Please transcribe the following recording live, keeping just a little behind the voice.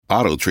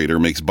AutoTrader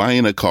makes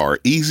buying a car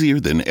easier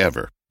than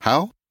ever.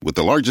 How? With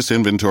the largest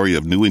inventory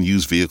of new and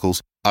used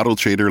vehicles,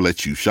 AutoTrader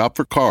lets you shop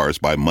for cars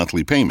by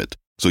monthly payment,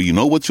 so you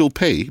know what you'll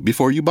pay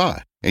before you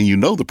buy. And you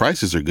know the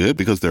prices are good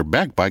because they're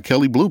backed by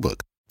Kelley Blue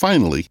Book.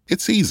 Finally,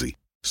 it's easy.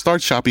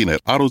 Start shopping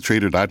at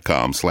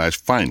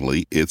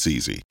autotrader.com/finally it's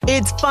easy.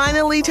 It's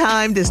finally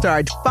time to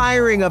start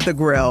firing up the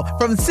grill.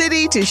 From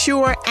city to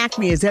shore,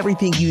 Acme is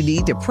everything you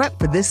need to prep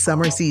for this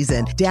summer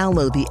season.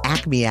 Download the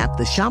Acme app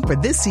to shop for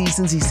this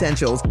season's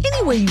essentials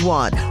any way you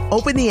want.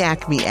 Open the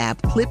Acme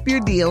app, clip your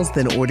deals,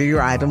 then order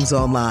your items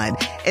online.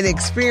 An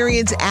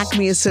experienced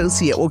Acme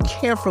associate will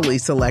carefully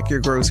select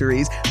your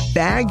groceries,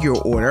 bag your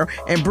order,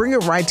 and bring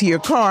it right to your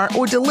car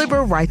or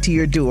deliver right to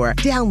your door.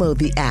 Download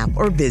the app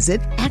or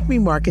visit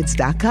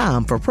acmemarkets.com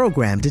for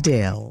program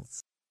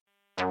details.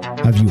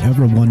 Have you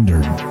ever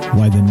wondered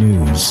why the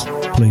news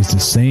plays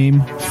the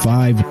same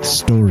 5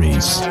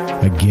 stories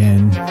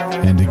again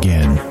and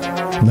again?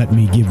 Let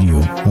me give you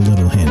a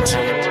little hint.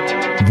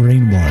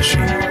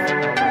 Brainwashing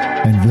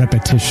and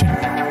repetition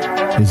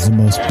is the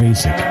most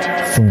basic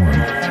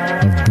form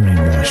of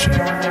brainwashing.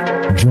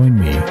 Join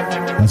me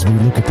as we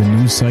look at the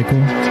news cycle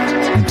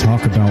and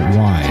talk about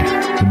why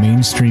the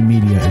mainstream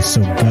media is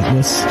so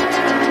gutless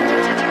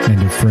and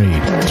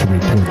afraid to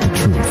report the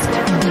truth.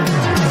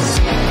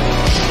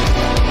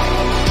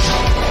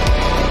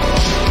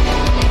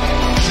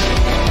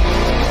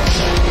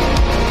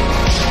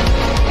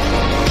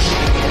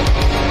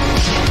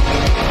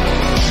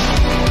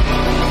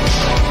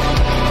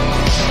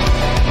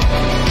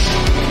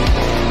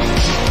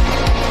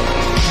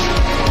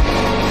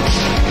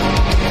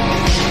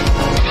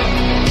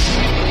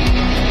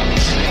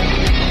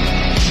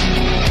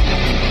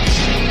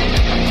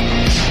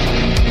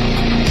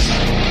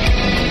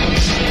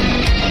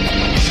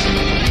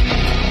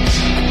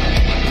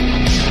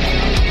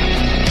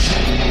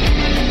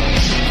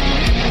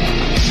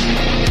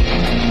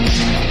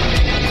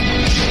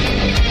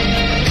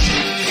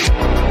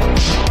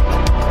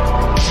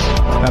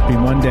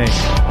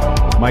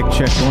 Mic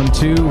check 1,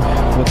 2.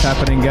 What's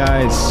happening,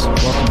 guys?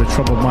 Welcome to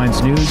Troubled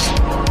Minds News.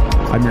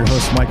 I'm your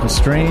host, Michael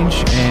Strange,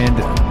 and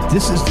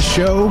this is the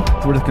show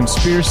where the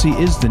conspiracy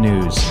is the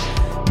news.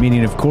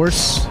 Meaning, of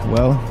course,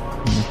 well,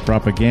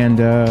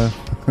 propaganda,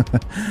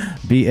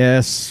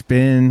 BS,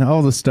 spin,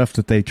 all the stuff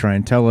that they try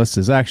and tell us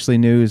is actually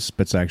news,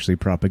 but it's actually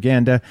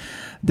propaganda.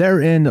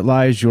 Therein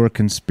lies your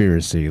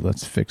conspiracy.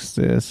 Let's fix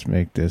this,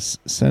 make this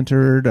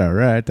centered. All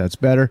right, that's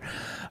better.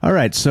 All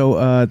right,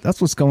 so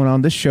that's what's going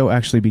on. This show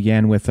actually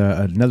began with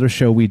another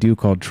show we do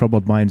called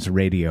Troubled Minds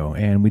Radio,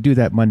 and we do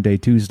that Monday,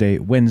 Tuesday,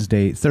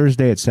 Wednesday,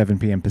 Thursday at 7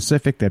 p.m.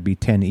 Pacific. That'd be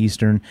 10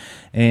 Eastern,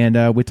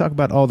 and we talk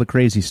about all the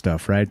crazy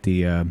stuff, right?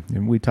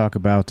 We talk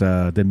about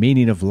the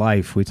meaning of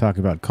life. We talk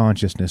about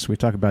consciousness. We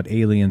talk about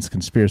aliens,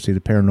 conspiracy,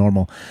 the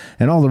paranormal,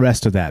 and all the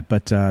rest of that.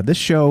 But this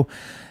show,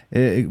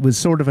 it was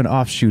sort of an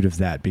offshoot of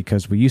that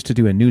because we used to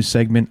do a news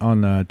segment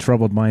on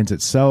Troubled Minds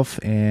itself,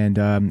 and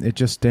it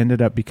just ended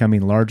up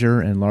becoming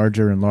larger and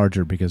larger and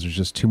larger because there's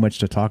just too much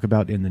to talk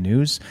about in the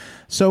news.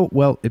 So,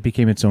 well, it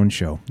became its own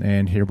show,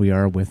 and here we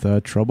are with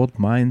Troubled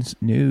Minds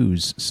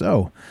News.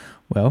 So,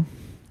 well,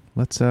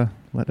 let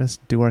us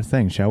do our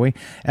thing, shall we?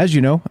 As you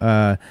know,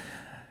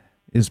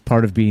 is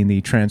part of being the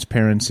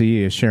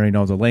transparency, is sharing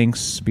all the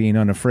links, being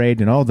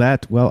unafraid, and all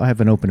that. Well, I have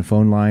an open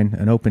phone line,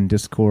 an open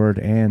Discord,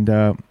 and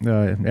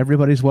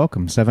everybody's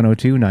welcome.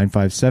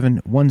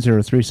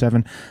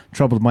 702-957-1037.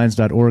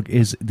 TroubledMinds.org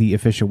is the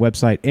official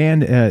website,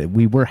 and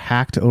we were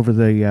hacked over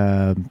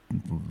the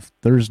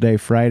Thursday,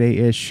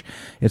 Friday-ish.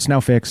 It's now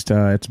fixed.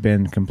 It's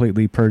been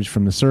completely purged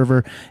from the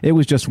server. It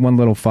was just one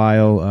little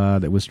file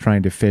that was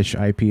trying to phish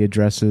IP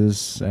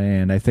addresses,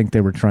 and I think they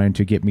were trying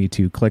to get me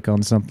to click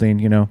on something,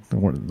 you know,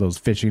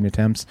 those phishing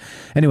attempts.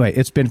 Anyway,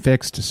 it's been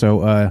fixed,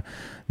 so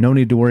no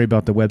need to worry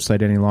about the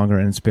website any longer,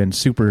 and it's been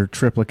super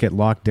triplicate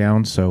locked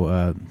down.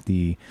 So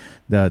the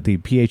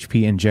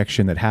PHP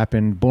injection that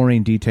happened,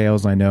 boring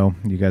details, I know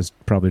you guys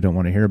probably don't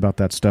want to hear about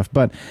that stuff,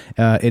 but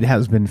it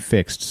has been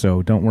fixed,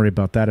 so don't worry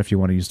about that if you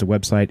want to use the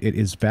website. It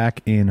is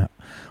back in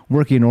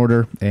working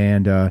order,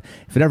 and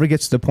if it ever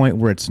gets to the point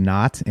where it's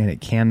not and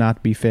it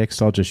cannot be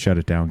fixed, I'll just shut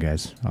it down,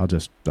 guys. I'll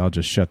just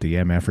shut the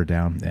MFer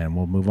down and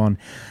we'll move on.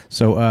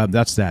 So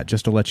that's that,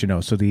 just to let you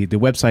know. So the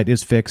website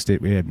is fixed.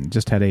 It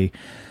just had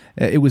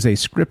it was a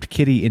script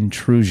kiddie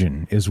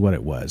intrusion is what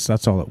it was.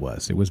 That's all it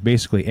was. It was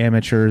basically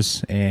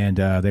amateurs, and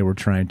they were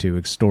trying to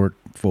extort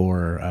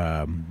for,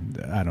 I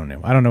don't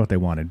know what they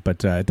wanted,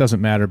 but it doesn't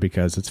matter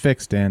because it's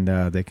fixed, and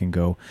they can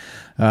go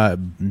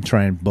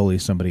try and bully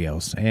somebody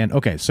else. And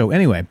okay, so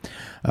anyway,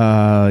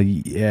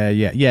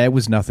 it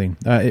was nothing.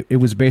 It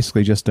was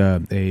basically just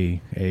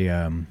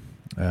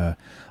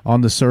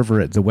on the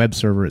server, the web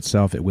server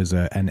itself, it was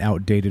an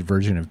outdated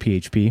version of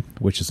PHP,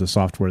 which is the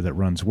software that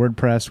runs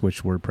WordPress,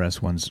 which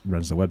WordPress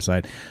runs the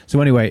website. So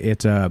anyway,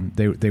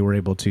 they were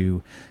able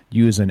to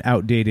use an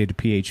outdated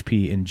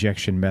PHP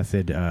injection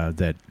method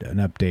that an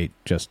update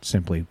just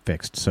simply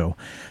fixed. So,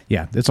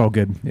 yeah, it's all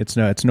good.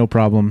 It's no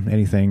problem.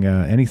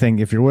 Anything.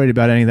 If you're worried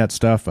about any of that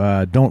stuff,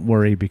 don't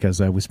worry,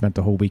 because we spent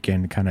the whole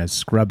weekend kind of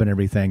scrubbing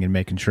everything and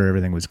making sure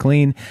everything was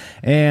clean,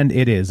 and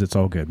it is. It's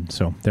all good.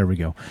 So there we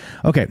go.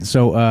 Okay,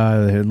 so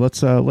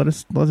let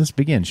us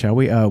begin, shall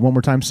we? One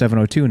more time: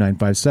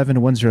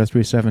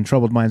 702-957-1037,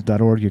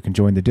 troubledminds.org. You can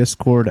join the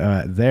Discord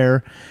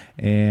there.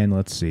 And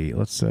let's see.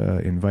 Let's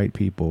invite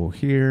people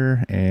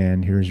here.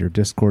 And here's your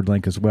Discord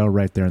link as well,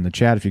 right there in the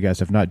chat. If you guys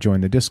have not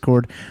joined the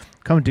Discord,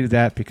 come do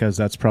that, because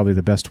that's probably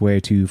the best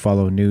way to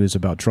follow news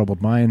about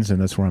troubled minds,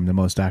 and that's where I'm the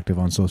most active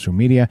on social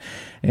media.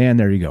 And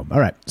there you go. All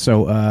right.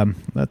 So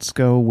let's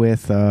go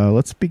with,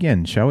 let's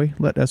begin, shall we?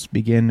 Let us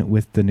begin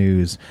with the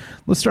news.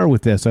 Let's start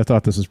with this. I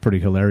thought this was pretty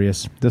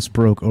hilarious. This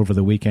broke over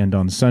the weekend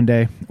on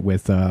Sunday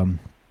with...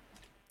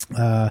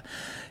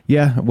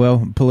 yeah,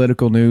 well,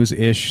 political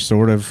news-ish,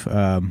 sort of.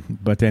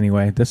 But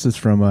anyway, this is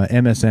from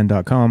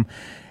MSN.com.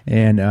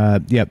 And,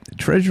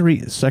 Treasury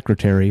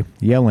Secretary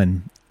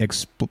Yellen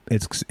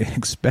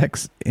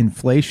expects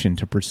inflation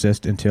to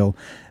persist until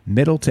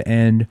middle to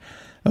end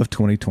of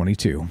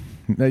 2022.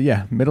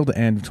 Middle to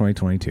end of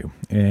 2022.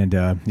 And,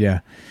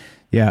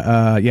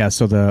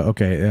 so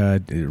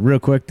real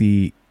quick,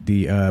 the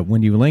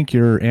when you link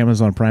your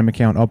Amazon Prime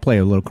account, I'll play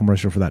a little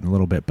commercial for that in a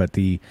little bit, but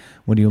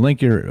when you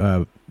link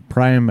your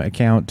Prime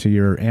account to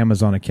your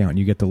Amazon account,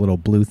 you get the little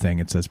blue thing.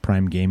 It says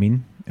Prime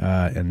Gaming,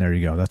 and there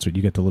you go. That's what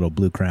you get, the little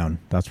blue crown.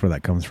 That's where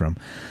that comes from.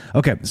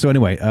 Okay, so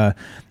anyway,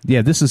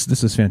 this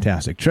is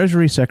fantastic.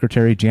 Treasury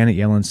Secretary Janet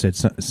Yellen said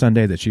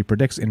Sunday that she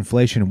predicts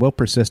inflation will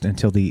persist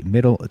until the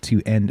middle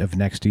to end of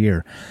next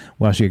year.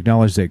 While she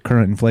acknowledged that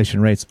current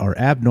inflation rates are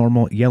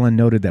abnormal, Yellen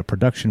noted that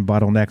production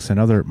bottlenecks and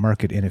other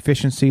market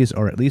inefficiencies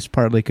are at least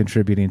partly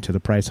contributing to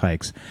the price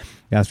hikes.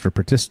 As for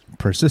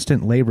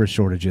persistent labor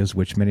shortages,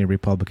 which many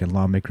Republican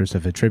lawmakers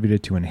have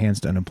attributed to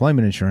enhanced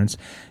unemployment insurance,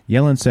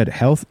 Yellen said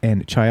health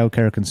and child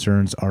care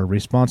concerns are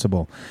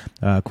responsible.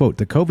 Quote,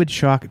 the COVID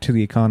shock to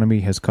the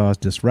economy has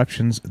caused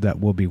disruptions that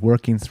we'll be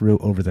working through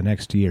over the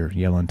next year,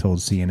 Yellen told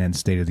CNN's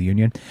State of the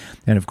Union.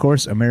 And of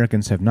course,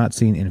 Americans have not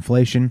seen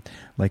inflation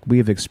like we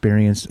have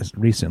experienced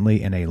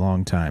recently in a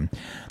long time.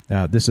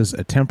 This is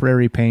a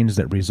temporary pains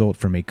that result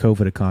from a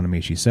COVID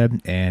economy, she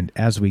said. And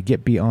as we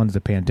get beyond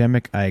the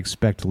pandemic, I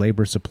expect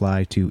labor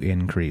supply to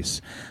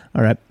increase.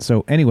 All right.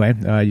 So anyway,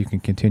 you can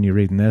continue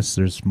reading this.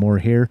 There's more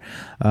here.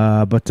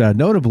 But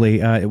notably,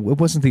 it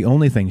wasn't the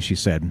only thing she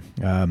said,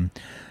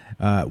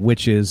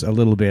 which is a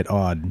little bit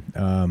odd.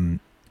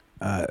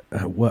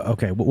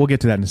 We'll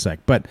get to that in a sec.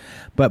 But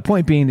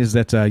point being is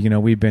that,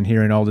 we've been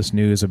hearing all this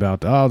news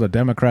about, the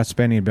Democrat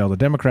spending bill, the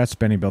Democrat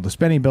spending bill, the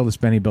spending bill, the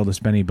spending bill, the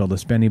spending bill, the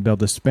spending bill,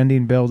 the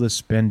spending bill, the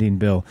spending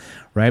bill,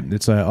 right?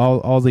 It's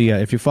all the,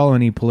 if you follow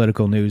any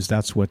political news,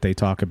 that's what they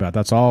talk about.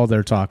 That's all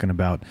they're talking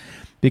about.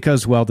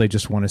 Because, well, they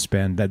just want to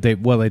spend that. They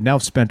now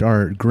spent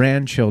our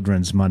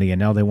grandchildren's money,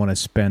 and now they want to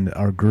spend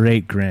our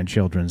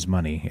great-grandchildren's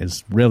money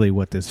is really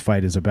what this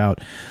fight is about.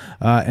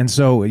 And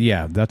so,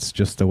 yeah, that's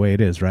just the way it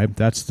is, right?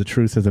 That's the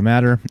truth of the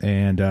matter,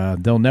 and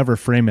they'll never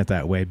frame it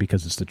that way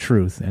because it's the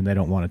truth, and they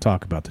don't want to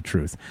talk about the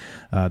truth.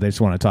 They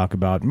just want to talk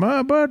about,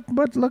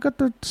 but look at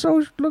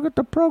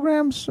the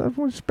programs.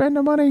 We spend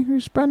the money. We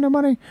spend the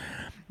money.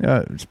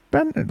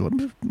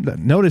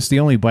 Notice the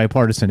only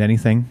bipartisan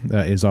anything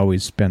is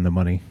always spend the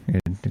money.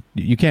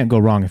 You can't go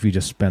wrong if you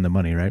just spend the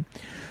money, right?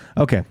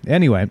 Okay.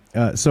 Anyway,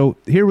 so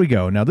here we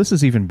go. Now this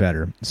is even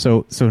better.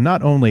 So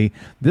not only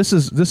this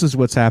is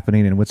what's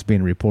happening and what's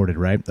being reported,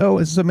 right? Oh,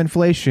 it's some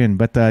inflation,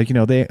 but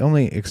they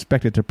only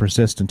expect it to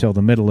persist until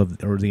the middle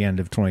of or the end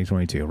of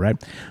 2022,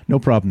 right? No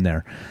problem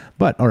there.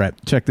 But all right,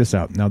 check this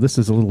out. Now this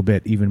is a little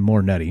bit even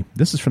more nutty.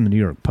 This is from the New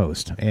York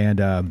Post,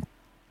 and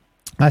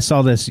I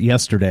saw this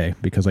yesterday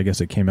because I guess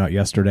it came out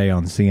yesterday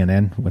on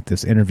CNN with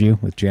this interview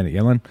with Janet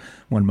Yellen.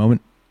 One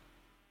moment.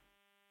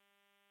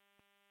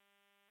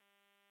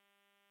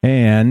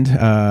 And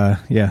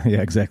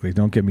exactly.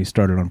 Don't get me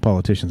started on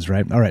politicians,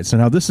 right? All right. So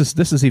now this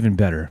is even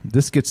better.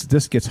 This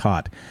gets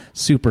hot,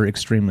 super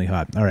extremely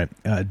hot. All right.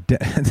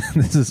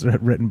 This is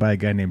written by a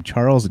guy named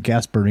Charles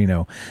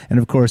Gasparino, and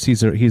of course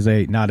he's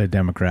not a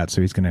Democrat,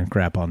 so he's going to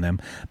crap on them.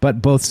 But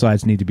both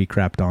sides need to be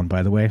crapped on,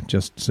 by the way,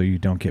 just so you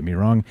don't get me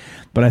wrong.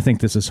 But I think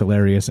this is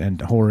hilarious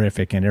and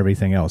horrific and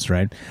everything else,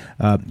 right?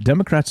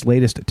 Democrats'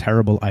 latest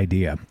terrible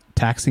idea.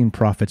 Taxing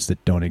profits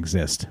that don't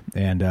exist.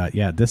 And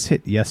this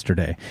hit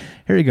yesterday.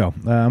 Here you go.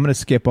 I'm going to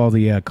skip all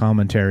the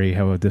commentary,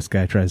 how this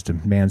guy tries to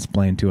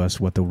mansplain to us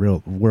what the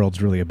real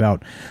world's really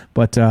about.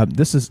 But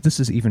this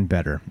is even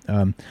better.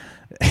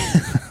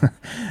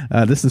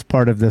 This is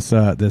part of this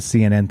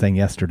CNN thing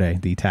yesterday,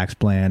 the tax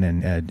plan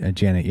and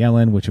Janet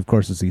Yellen, which of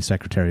course is the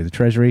Secretary of the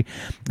Treasury,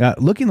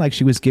 looking like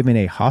she was giving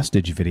a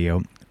hostage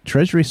video.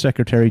 Treasury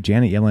Secretary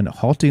Janet Yellen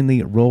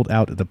haltingly rolled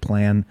out the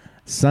plan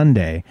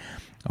Sunday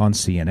on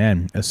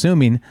CNN,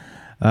 assuming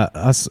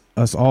us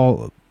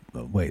all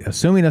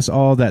assuming us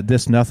all that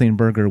this nothing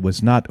burger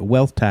was not a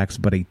wealth tax,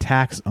 but a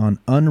tax on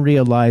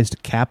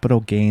unrealized capital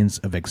gains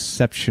of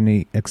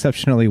exceptionally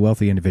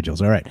wealthy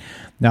individuals. All right.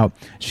 Now,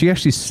 she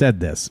actually said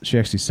this.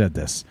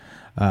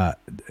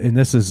 And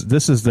this is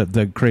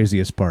the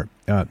craziest part.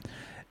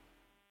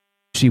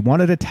 She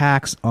wanted a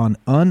tax on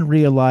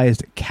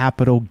unrealized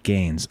capital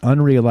gains.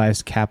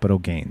 Unrealized capital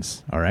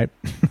gains. All right.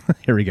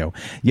 Here we go.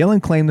 Yellen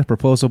claimed the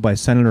proposal by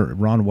Senator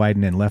Ron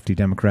Wyden and lefty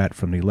Democrat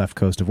from the left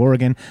coast of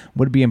Oregon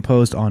would be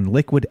imposed on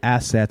liquid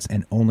assets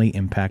and only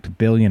impact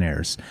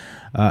billionaires,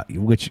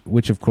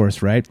 which of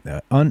course, right?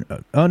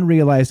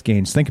 Unrealized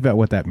gains. Think about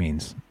what that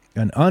means.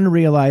 An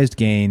unrealized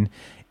gain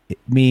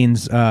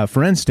means,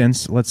 for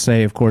instance, let's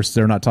say, of course,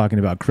 they're not talking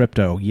about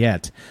crypto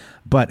yet,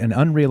 but an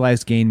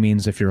unrealized gain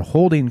means if you're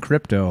holding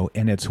crypto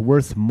and it's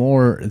worth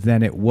more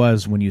than it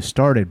was when you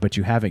started, but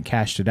you haven't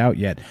cashed it out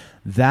yet,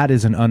 that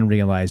is an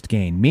unrealized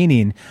gain,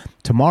 meaning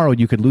tomorrow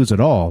you could lose it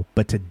all,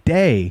 but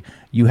today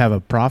you have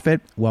a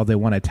profit. Well, they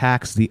want to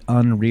tax the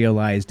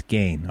unrealized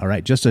gain. All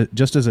right, just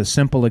as a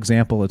simple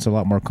example, it's a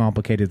lot more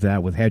complicated than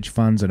that with hedge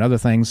funds and other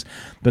things,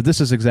 but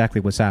this is exactly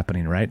what's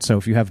happening, right? So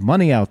if you have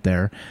money out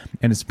there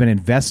and it's been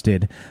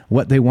invested,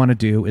 what they want to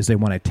do is they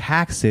want to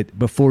tax it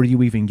before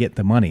you even get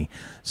the money.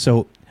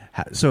 So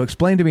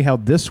explain to me how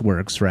this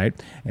works, right?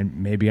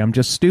 And maybe I'm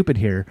just stupid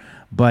here,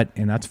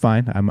 and that's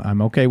fine.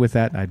 I'm okay with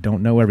that. I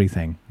don't know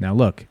everything. Now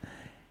look,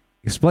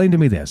 explain to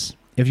me this.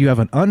 If you have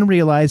an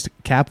unrealized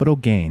capital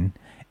gain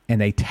and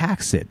they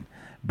tax it,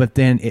 but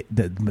then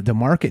the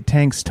market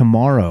tanks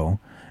tomorrow,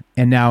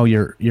 and now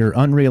your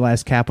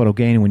unrealized capital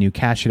gain when you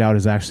cash it out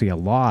is actually a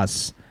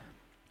loss,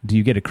 do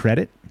you get a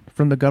credit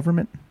from the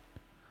government?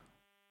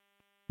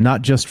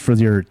 Not just for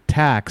your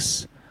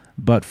tax,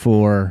 but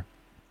for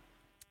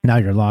now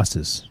your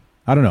losses.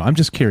 I don't know. I'm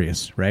just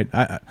curious, right?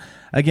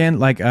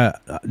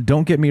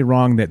 Don't get me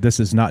wrong that this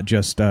is not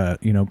just,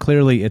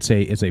 clearly it's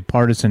a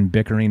partisan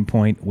bickering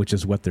point, which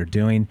is what they're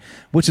doing,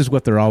 which is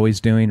what they're always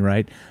doing,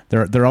 right?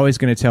 They're always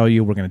going to tell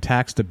you we're going to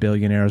tax the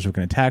billionaires, we're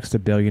going to tax the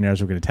billionaires,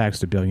 we're going to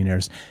tax the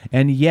billionaires,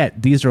 and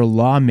yet these are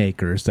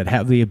lawmakers that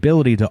have the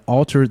ability to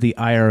alter the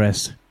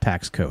IRS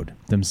tax code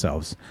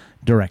themselves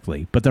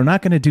directly, but they're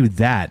not going to do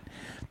that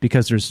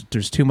because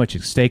there's too much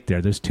at stake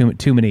there. There's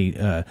too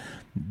many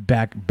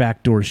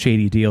backdoor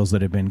shady deals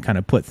that have been kind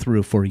of put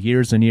through for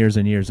years and years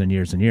and years and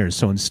years and years.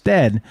 So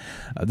instead,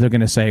 they're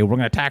going to say, we're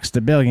going to tax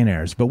the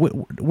billionaires. But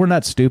we're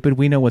not stupid.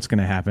 We know what's going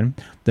to happen.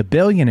 The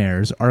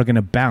billionaires are going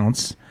to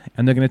bounce,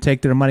 and they're going to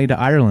take their money to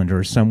Ireland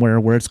or somewhere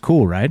where it's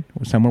cool, right?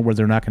 Or somewhere where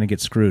they're not going to get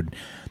screwed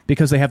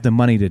because they have the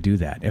money to do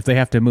that. If they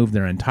have to move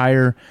their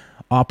entire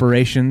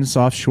operations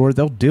offshore,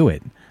 they'll do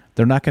it.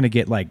 They're not going to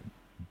get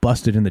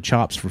busted in the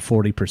chops for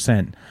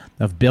 40%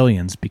 of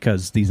billions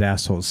because these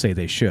assholes say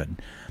they should.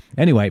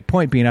 Anyway,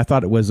 point being, I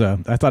thought it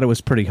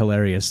was pretty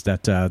hilarious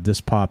that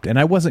this popped, and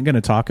I wasn't going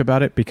to talk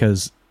about it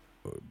because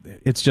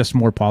it's just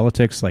more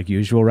politics like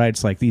usual, right?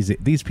 It's like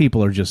these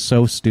people are just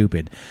so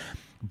stupid.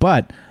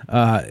 But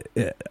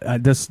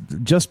this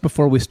just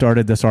before we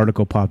started, this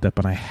article popped up,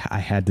 and I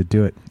had to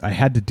do it. I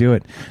had to do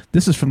it.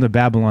 This is from the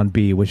Babylon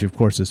Bee, which of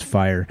course is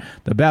fire.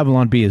 The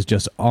Babylon Bee is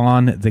just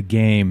on the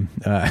game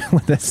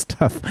with this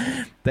stuff.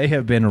 They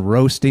have been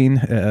roasting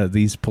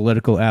these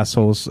political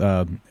assholes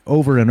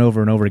over and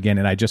over and over again,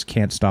 and I just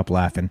can't stop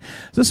laughing.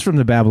 This is from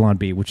the Babylon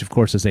Bee, which of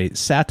course is a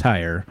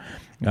satire.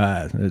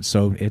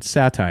 So it's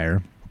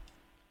satire.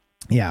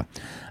 Yeah.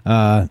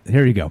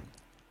 Here you go.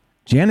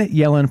 Janet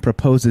Yellen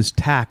proposes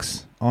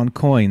tax on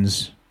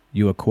coins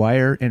you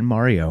acquire in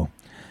Mario.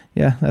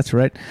 Yeah, that's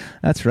right.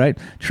 That's right.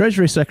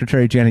 Treasury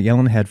Secretary Janet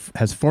Yellen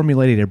has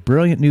formulated a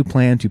brilliant new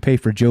plan to pay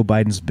for Joe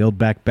Biden's Build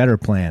Back Better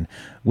plan,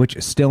 which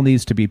still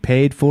needs to be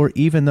paid for,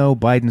 even though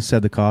Biden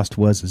said the cost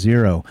was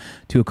zero.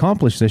 To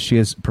accomplish this, she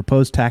has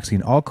proposed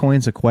taxing all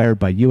coins acquired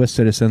by U.S.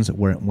 citizens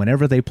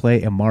whenever they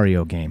play a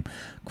Mario game.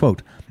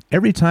 Quote,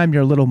 every time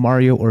your little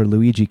Mario or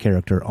Luigi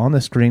character on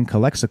the screen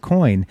collects a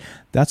coin,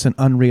 that's an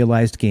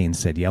unrealized gain,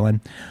 said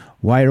Yellen.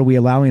 Why are we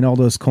allowing all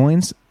those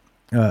coins?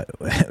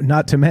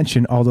 Not to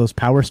mention all those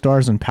power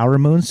stars and power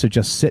moons to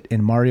just sit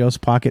in Mario's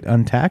pocket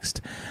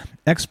untaxed.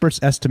 Experts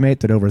estimate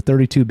that over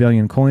 32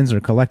 billion coins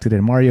are collected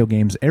in Mario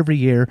games every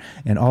year,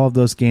 and all of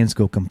those gains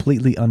go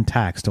completely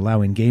untaxed,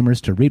 allowing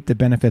gamers to reap the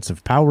benefits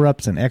of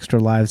power-ups and extra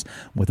lives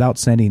without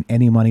sending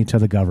any money to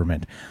the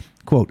government.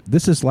 Quote,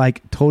 this is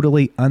like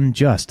totally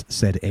unjust,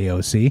 said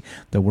AOC,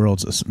 the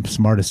world's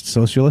smartest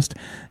socialist.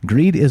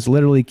 Greed is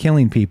literally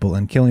killing people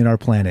and killing our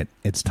planet.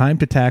 It's time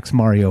to tax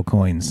Mario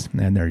coins.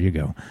 And there you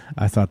go.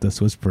 I thought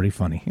this was pretty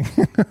funny.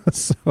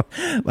 So,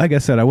 like I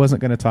said, I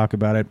wasn't going to talk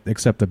about it,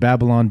 except the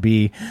Babylon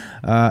Bee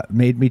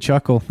made me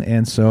chuckle.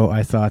 And so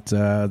I thought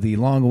the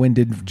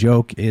long-winded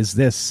joke is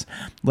this.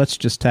 Let's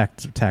just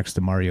tax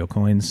the Mario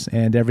coins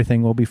and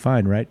everything will be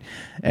fine, right?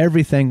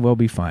 Everything will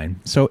be fine.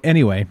 So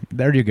anyway,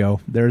 there you go.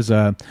 There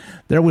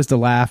was the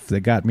laugh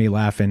that got me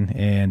laughing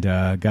and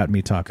got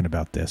me talking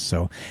about this.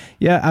 So,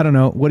 yeah, I don't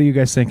know. What do you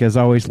guys think? As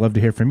always, love to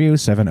hear from you.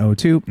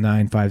 702-9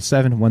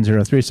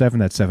 702-957-1037.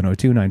 That's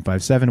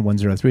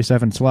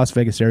 702-957-1037. It's Las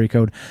Vegas area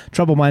code.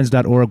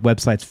 TroubledMinds.org.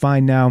 Website's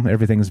fine now.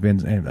 Everything's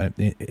been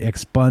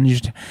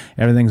expunged.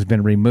 Everything's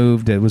been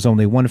removed. It was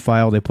only one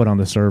file they put on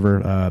the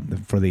server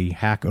for the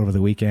hack over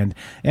the weekend,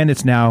 and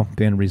it's now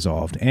been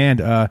resolved.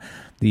 And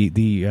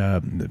the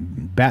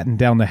batten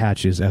down the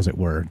hatches, as it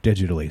were,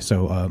 digitally.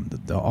 So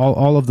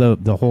all of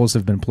the holes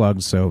have been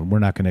plugged, so we're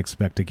not going to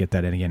expect to get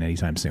that again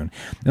anytime soon.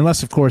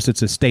 Unless, of course,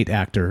 it's a state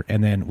actor,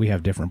 and then we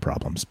have different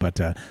problems. But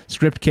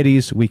script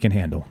kiddies, we can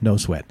handle. No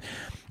sweat.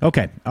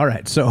 Okay, all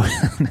right. So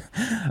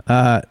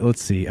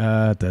let's see.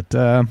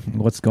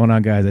 What's going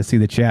on, guys? I see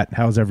the chat.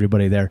 How's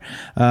everybody there?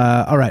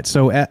 All right.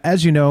 So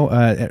as you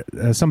know,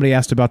 somebody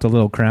asked about the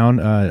little crown,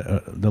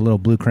 the little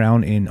blue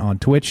crown on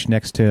Twitch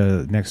next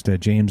to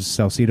James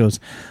Salcedo's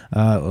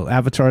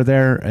avatar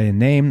there in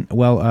name.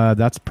 Well,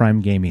 that's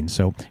Prime Gaming.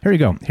 So here you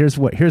go.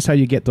 Here's how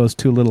you get those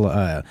two little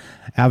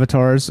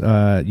avatars.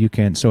 You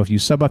can. So if you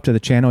sub up to the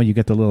channel, you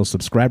get the little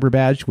subscriber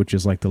badge, which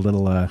is like the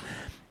little.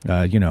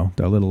 The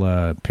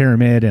little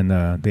pyramid and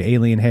the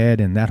alien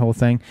head and that whole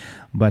thing.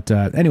 But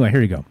anyway,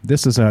 here you go.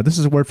 This is a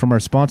word from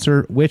our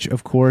sponsor, which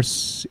of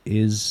course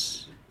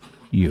is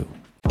you.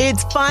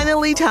 It's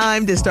finally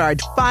time to start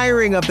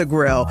firing up the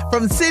grill.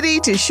 From city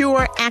to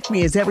shore,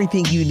 Acme is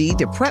everything you need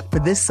to prep for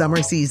this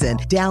summer season.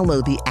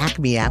 Download the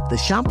Acme app to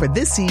shop for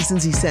this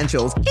season's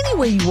essentials any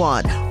way you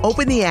want.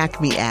 Open the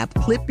Acme app,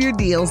 clip your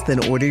deals,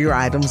 then order your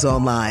items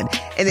online.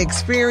 An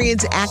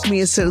experienced Acme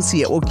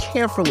associate will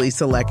carefully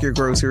select your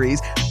groceries,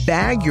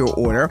 bag your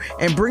order,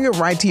 and bring it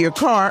right to your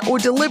car or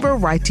deliver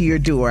right to your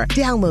door.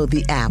 Download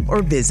the app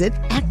or visit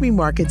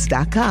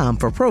acmemarkets.com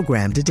for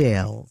program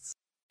details.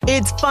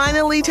 It's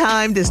finally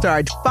time to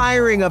start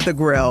firing up the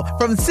grill.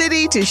 From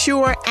city to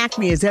shore,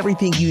 Acme is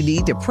everything you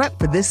need to prep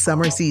for this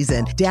summer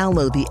season.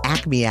 Download the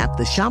Acme app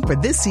to shop for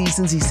this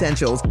season's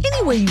essentials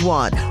any way you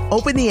want.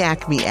 Open the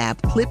Acme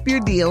app, clip your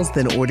deals,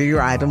 then order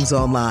your items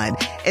online.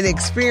 An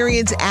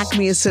experienced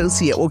Acme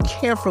associate will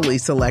carefully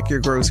select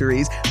your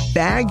groceries,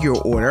 bag your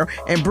order,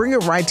 and bring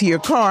it right to your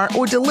car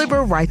or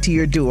deliver right to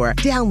your door.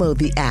 Download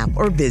the app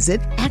or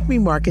visit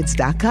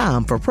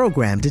acmemarkets.com for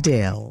program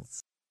details.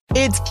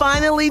 It's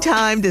finally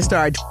time to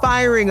start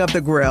firing up the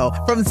grill.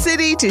 From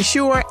city to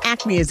shore,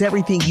 Acme is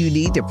everything you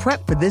need to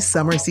prep for this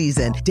summer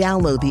season.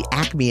 Download the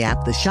Acme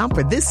app to shop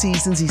for this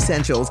season's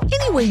essentials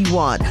any way you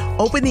want.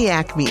 Open the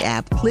Acme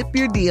app, clip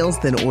your deals,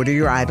 then order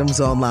your items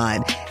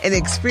online. An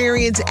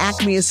experienced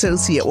Acme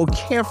associate will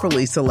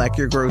carefully select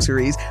your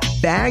groceries,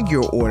 bag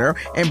your order,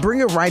 and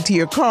bring it right to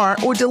your car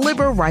or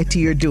deliver right to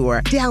your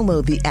door.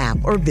 Download the app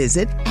or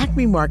visit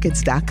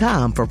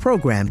acmemarkets.com for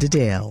program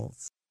details.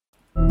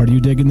 Are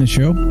you digging the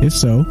show? If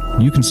so,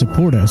 you can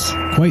support us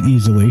quite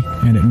easily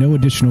and at no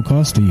additional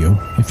cost to you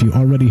if you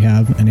already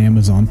have an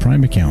Amazon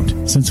Prime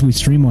account. Since we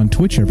stream on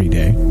Twitch every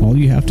day, all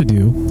you have to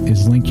do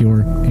is link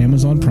your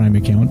Amazon Prime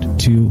account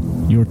to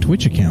your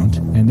Twitch account,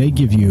 and they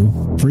give you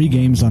free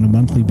games on a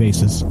monthly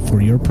basis for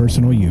your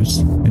personal use,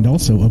 and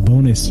also a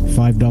bonus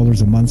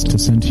 $5 a month to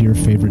send to your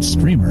favorite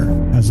streamer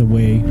as a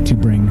way to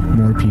bring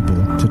more people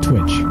to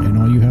Twitch. And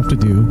all you have to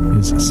do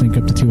is sync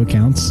up to two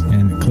accounts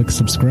and click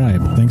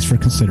subscribe. Thanks for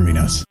considering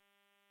us.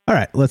 All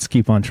right, let's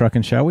keep on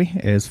trucking, shall we?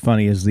 As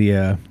funny as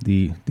the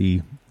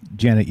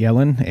Janet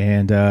Yellen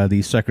and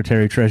the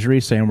Secretary of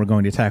Treasury saying we're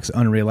going to tax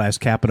unrealized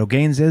capital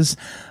gains is,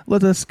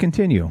 let us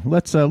continue.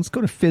 Let's go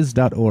to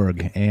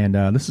fizz.org, and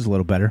this is a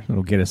little better.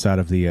 It'll get us out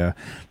of the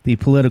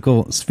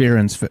political sphere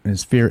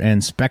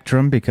and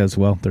spectrum because,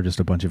 well, they're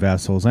just a bunch of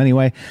assholes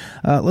anyway.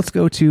 Let's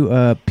go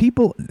to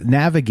people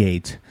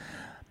navigate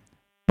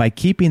by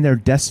keeping their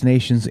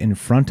destinations in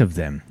front of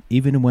them,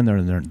 even when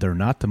they're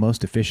not the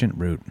most efficient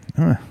route.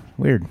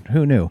 Weird.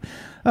 Who knew?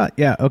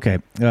 Yeah, okay.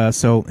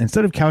 So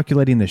instead of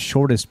calculating the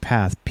shortest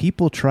path,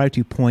 people try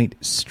to point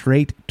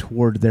straight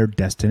toward their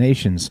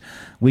destinations.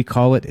 We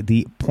call it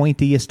the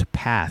pointiest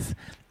path,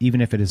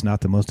 even if it is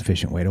not the most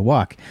efficient way to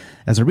walk.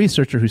 As a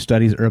researcher who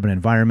studies urban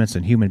environments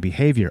and human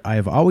behavior, I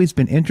have always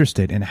been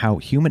interested in how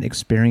human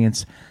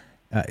experience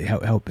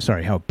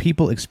how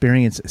people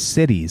experience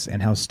cities,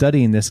 and how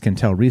studying this can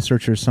tell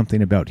researchers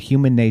something about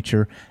human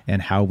nature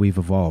and how we've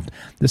evolved.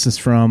 This is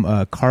from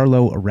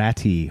Carlo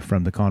Ratti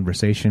from The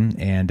Conversation,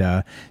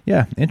 and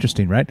yeah,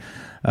 interesting, right?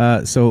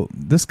 So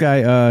this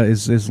guy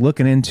is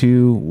looking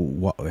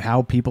into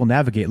how people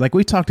navigate. Like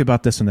we talked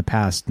about this in the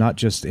past, not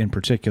just in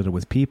particular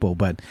with people,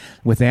 but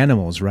with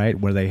animals, right?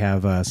 Where they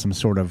have some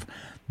sort of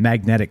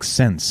magnetic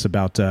sense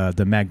about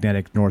the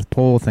magnetic North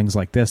Pole, things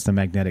like this, the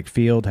magnetic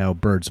field, how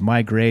birds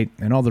migrate,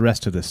 and all the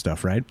rest of this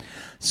stuff, right?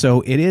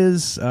 So it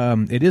is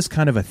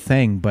kind of a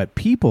thing, but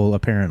people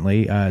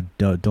apparently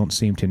don't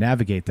seem to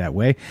navigate that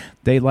way.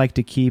 They like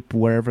to keep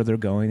wherever they're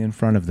going in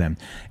front of them.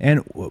 And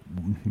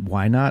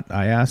why not,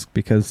 I ask,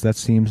 because that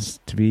seems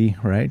to be,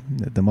 right,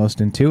 the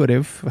most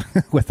intuitive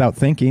without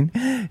thinking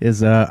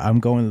is I'm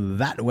going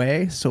that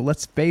way, so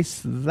let's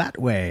face that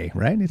way,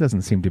 right? It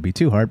doesn't seem to be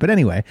too hard. But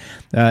anyway,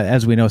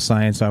 as we know,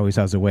 science always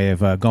has a way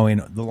of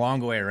going the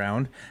long way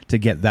around to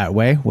get that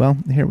way. Well,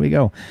 here we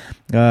go.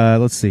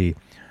 Let's see.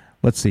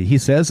 Let's see. He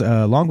says,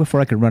 long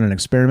before I could run an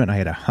experiment, I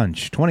had a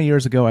hunch. 20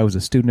 years ago, I was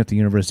a student at the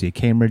University of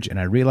Cambridge, and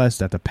I realized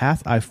that the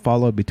path I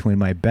followed between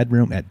my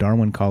bedroom at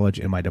Darwin College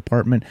and my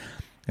department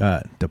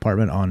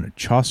on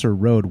Chaucer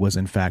Road was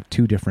in fact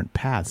two different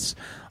paths.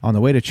 On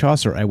the way to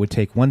Chaucer, I would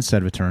take one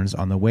set of turns.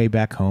 On the way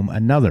back home,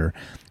 another.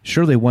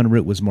 Surely one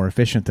route was more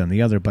efficient than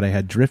the other, but I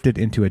had drifted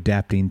into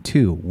adapting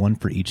two, one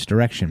for each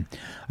direction.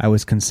 I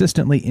was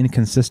consistently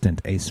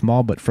inconsistent, a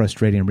small but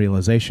frustrating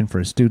realization for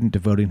a student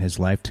devoting his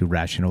life to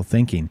rational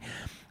thinking.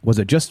 Was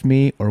it just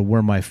me, or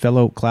were my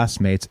fellow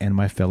classmates and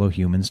my fellow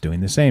humans doing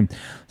the same?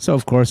 So,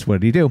 of course,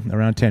 what did he do?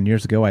 Around 10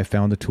 years ago, I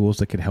found the tools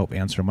that could help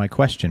answer my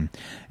question.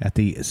 At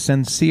the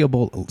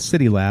Sensible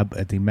City Lab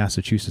at the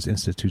Massachusetts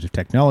Institute of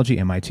Technology,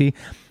 MIT,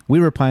 we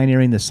were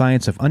pioneering the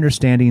science of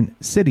understanding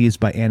cities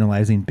by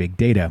analyzing big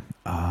data.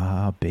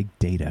 Big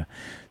data.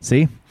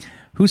 See?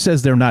 Who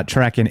says they're not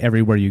tracking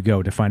everywhere you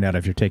go to find out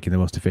if you're taking the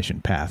most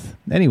efficient path?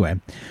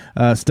 Anyway,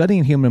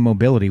 studying human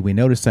mobility, we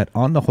noticed that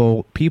on the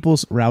whole,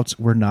 people's routes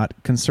were not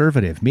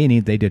conservative,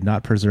 meaning they did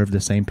not preserve the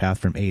same path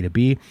from A to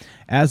B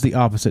as the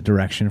opposite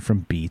direction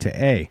from B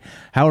to A.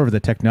 However, the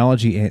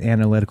technology and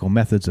analytical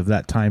methods of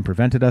that time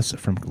prevented us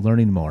from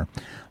learning more.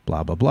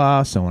 Blah, blah,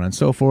 blah, so on and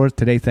so forth.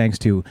 Today, thanks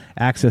to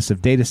access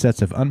of data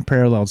sets of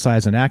unparalleled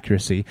size and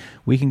accuracy,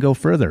 we can go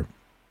further.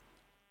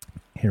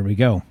 Here we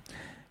go.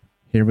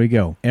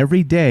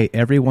 Every day,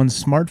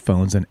 everyone's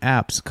smartphones and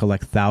apps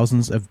collect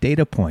thousands of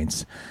data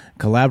points.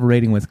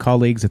 Collaborating with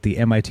colleagues at the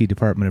MIT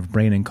Department of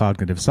Brain and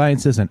Cognitive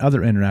Sciences and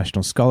other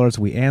international scholars,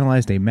 we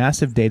analyzed a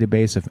massive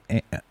database of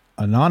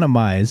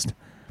anonymized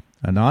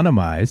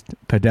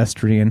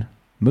pedestrian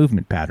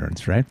movement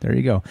patterns, right? There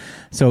you go.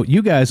 So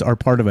you guys are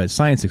part of a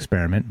science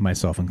experiment,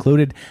 myself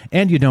included,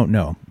 and you don't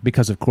know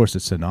because, of course,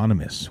 it's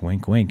anonymous.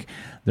 Wink, wink.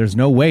 There's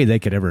no way they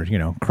could ever,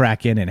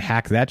 crack in and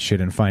hack that shit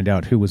and find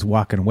out who was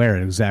walking where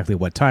at exactly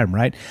what time,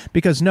 right?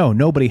 Because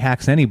nobody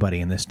hacks anybody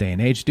in this day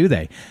and age, do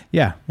they?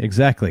 Yeah,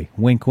 exactly.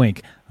 Wink,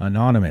 wink.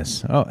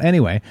 Anonymous. Oh,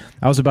 anyway,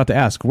 I was about to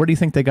ask, where do you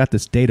think they got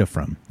this data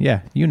from?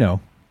 Yeah, you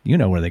know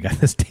where they got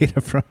this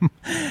data from.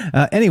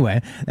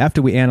 Anyway,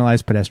 after we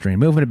analyzed pedestrian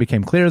movement, it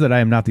became clear that I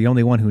am not the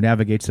only one who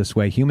navigates this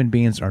way. Human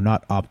beings are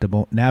not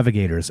optimal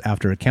navigators.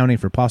 After accounting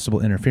for possible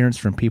interference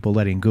from people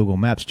letting Google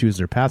Maps choose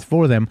their path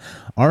for them,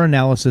 our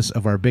analysis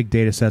of our big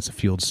data sets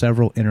fueled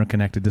several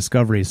interconnected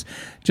discoveries.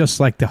 Just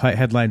like the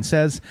headline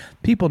says,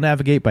 people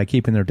navigate by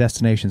keeping their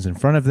destinations in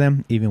front of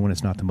them, even when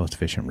it's not the most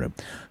efficient route.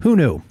 Who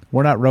knew?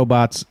 We're not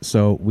robots,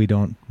 so we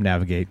don't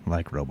navigate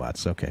like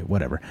robots. Okay,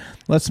 whatever.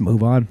 Let's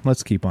move on.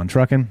 Let's keep on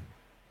trucking.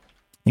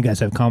 You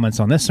guys have comments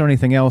on this or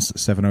anything else?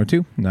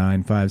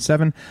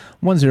 702-957-1037,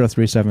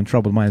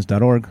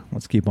 troubledminds.org.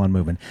 Let's keep on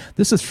moving.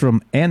 This is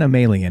from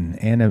Anomalian.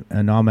 Anyway,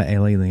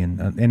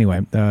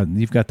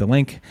 you've got the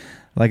link.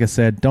 Like I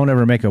said, don't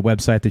ever make a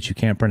website that you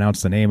can't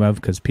pronounce the name of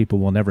because people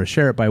will never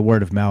share it by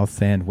word of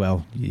mouth. And,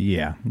 well,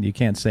 yeah, you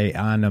can't say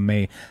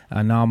anomaly.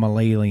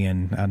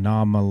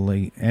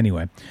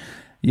 Anyway.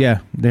 Yeah,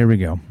 there we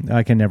go.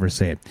 I can never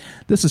say it.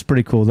 This is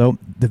pretty cool, though.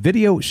 The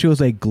video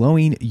shows a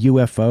glowing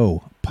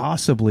UFO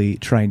possibly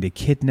trying to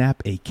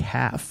kidnap a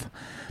calf.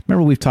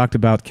 Remember, we've talked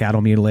about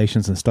cattle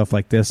mutilations and stuff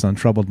like this on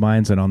Troubled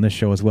Minds and on this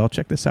show as well.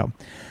 Check this out.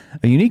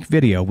 A unique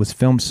video was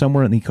filmed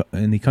somewhere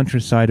in the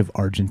countryside of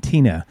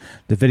Argentina.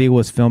 The video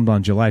was filmed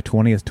on July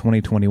 20th,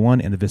 2021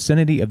 in the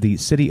vicinity of the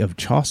city of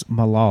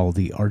Chosmalal,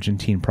 the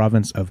Argentine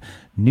province of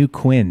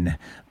Neuquén,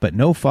 but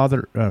no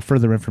further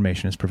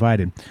information is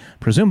provided.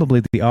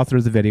 Presumably, the author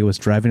of the video was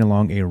driving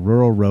along a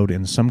rural road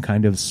in some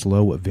kind of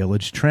slow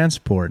village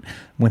transport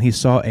when he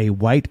saw a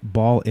white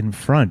ball in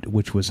front,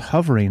 which was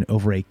hovering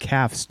over a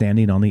calf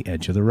standing on the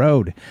edge of the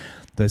road.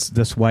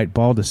 This white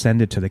ball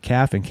descended to the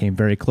calf and came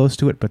very close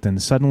to it, but then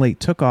suddenly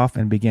took off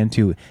and began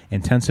to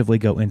intensively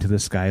go into the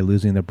sky,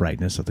 losing the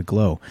brightness of the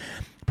glow.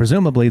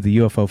 Presumably, the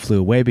UFO flew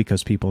away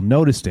because people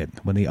noticed it.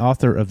 When the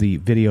author of the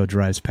video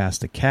drives past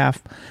the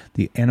calf,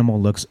 the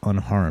animal looks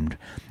unharmed.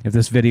 If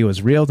this video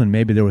is real, then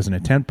maybe there was an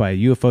attempt by a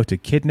UFO to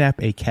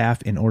kidnap a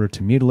calf in order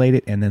to mutilate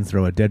it and then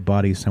throw a dead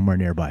body somewhere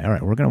nearby. All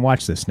right, we're going to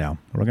watch this now.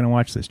 We're going to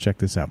watch this. Check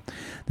this out.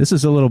 This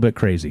is a little bit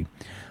crazy.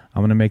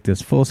 I'm going to make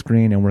this full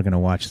screen, and we're going to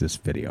watch this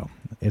video.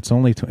 It's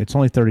only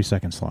 30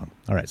 seconds long.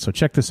 All right, so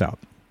check this out.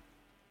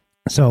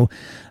 So,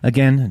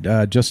 again,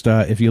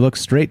 if you look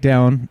straight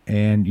down,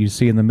 and you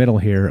see in the middle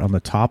here on the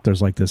top,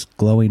 there's like this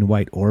glowing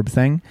white orb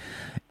thing,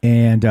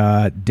 and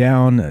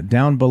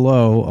down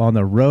below on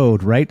the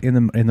road, right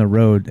in the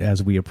road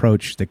as we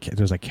approach,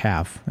 there's a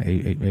calf.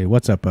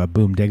 What's up,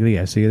 Boom Diggity?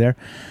 I see you there.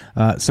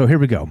 So here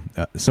we go.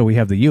 So we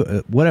have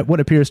what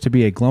appears to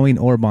be a glowing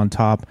orb on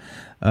top.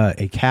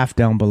 A calf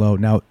down below.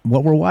 Now,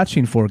 what we're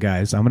watching for,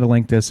 guys, I'm going to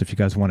link this if you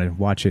guys want to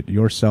watch it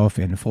yourself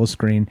in full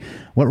screen.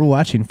 What we're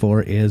watching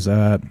for is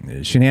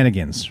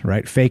shenanigans,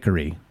 right?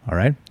 Fakery, all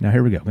right? Now,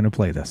 here we go. I'm going to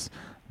play this.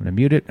 I'm going to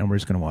mute it, and we're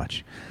just going to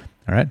watch.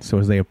 All right? So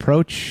as they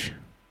approach,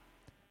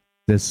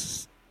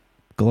 this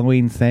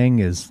glowing thing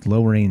is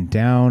lowering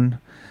down,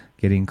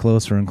 getting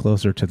closer and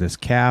closer to this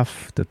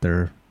calf that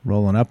they're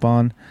rolling up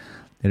on.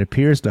 It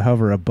appears to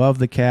hover above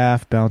the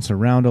calf, bounce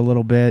around a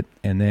little bit,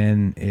 and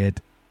then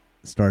it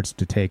starts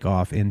to take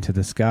off into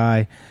the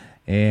sky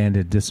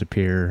and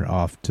disappear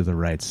off to the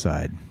right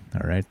side.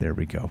 All right, there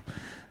we go.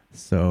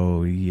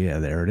 So, yeah,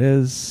 there it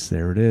is.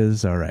 There it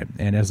is. All right.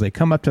 And as they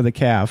come up to the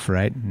calf,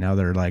 right, now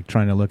they're like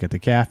trying to look at the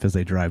calf as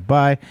they drive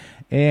by.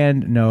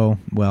 And no,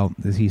 well,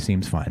 he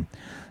seems fine.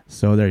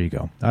 So there you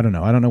go. I don't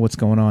know. I don't know what's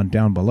going on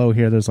down below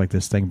here. There's like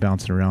this thing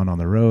bouncing around on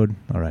the road.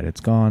 All right,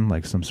 it's gone,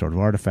 like some sort of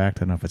artifact. I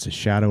don't know if it's a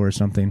shadow or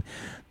something.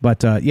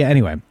 But, yeah,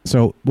 anyway.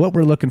 So what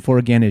we're looking for,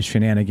 again, is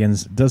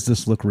shenanigans. Does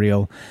this look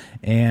real?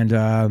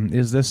 And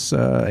is this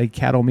a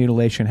cattle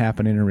mutilation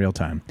happening in real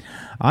time?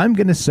 I'm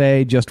going to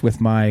say, just with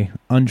my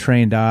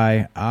untrained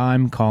eye,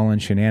 I'm calling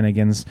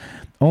shenanigans.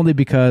 Only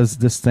because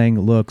this thing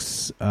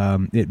looks,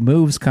 it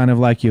moves kind of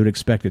like you would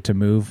expect it to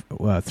move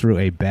through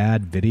a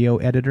bad video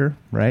editor,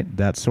 right?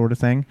 That sort of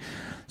thing.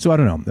 So I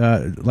don't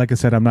know. Like I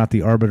said, I'm not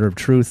the arbiter of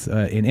truth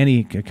in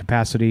any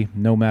capacity,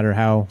 no matter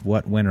how,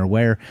 what, when, or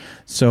where.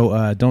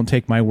 So don't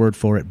take my word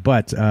for it.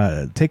 But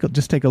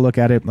just take a look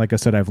at it. Like I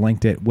said, I've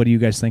linked it. What do you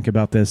guys think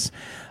about this?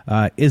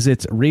 Is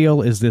it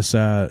real? Is this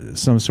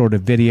some sort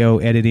of video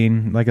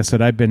editing? Like I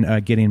said, I've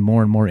been getting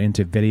more and more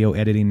into video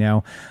editing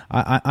now.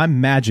 I'm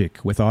magic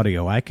with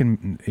audio. I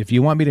can, if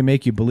you want me to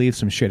make you believe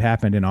some shit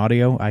happened in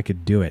audio, I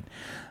could do it.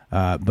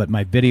 But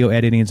my video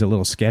editing is a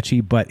little sketchy,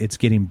 but it's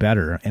getting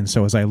better. And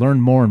so as I learn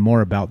more and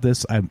more about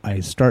this, I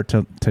start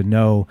to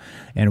know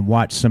and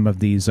watch some of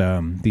these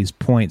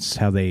points,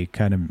 how they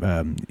kind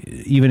of,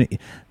 even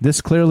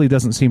this clearly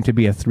doesn't seem to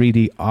be a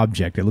 3D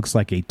object. It looks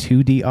like a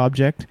 2D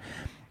object,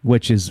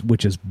 which is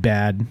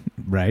bad,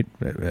 right?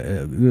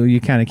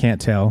 You kind of can't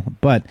tell,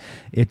 but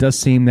it does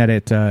seem that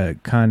it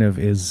kind of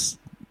is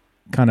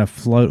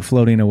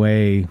floating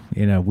away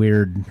in a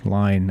weird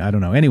line. I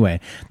don't know.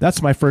 Anyway,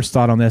 that's my first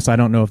thought on this. I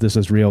don't know if this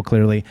is real,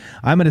 clearly.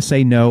 I'm going to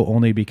say no,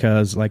 only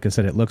because, like I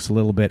said, it looks a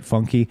little bit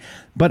funky.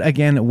 But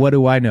again, what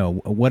do I know?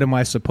 What am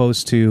I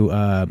supposed to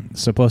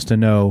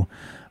know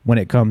when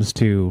it comes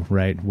to,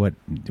 right, what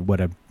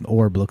a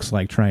orb looks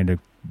like trying to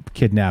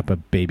kidnap a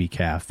baby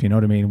calf? You know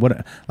what I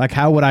mean?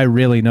 How would I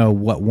really know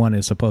what one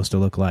is supposed to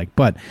look like?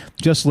 But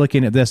just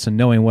looking at this and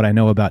knowing what I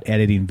know about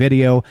editing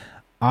video,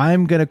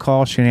 I'm going to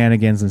call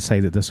shenanigans and say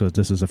that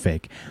this is a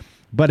fake.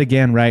 But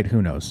again, right,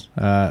 who knows?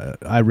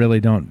 I really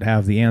don't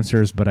have the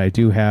answers, but I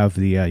do have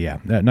the,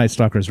 Night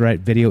Stalker's right.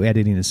 Video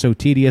editing is so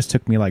tedious.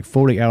 Took me like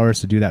 40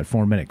 hours to do that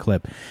 4-minute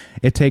clip.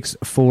 It takes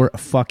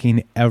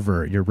fucking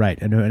ever. You're right.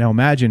 And now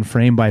imagine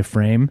frame by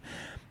frame,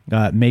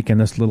 making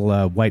this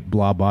little white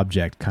blob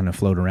object kind of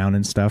float around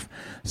and stuff.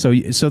 So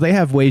they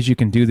have ways you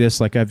can do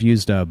this. Like I've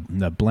used the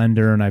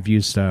Blender, and I've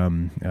used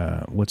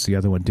what's the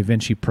other one,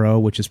 DaVinci Pro,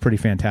 which is pretty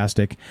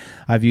fantastic.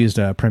 I've used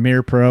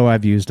Premiere Pro.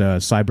 I've used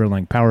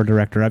Cyberlink Power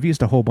Director. I've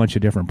used a whole bunch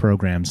of different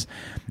programs,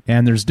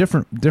 and there's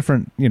different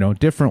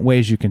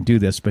ways you can do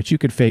this. But you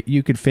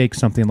could fake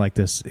something like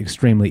this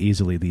extremely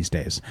easily these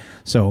days.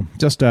 So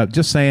just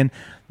saying.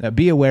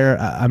 Be aware.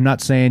 I'm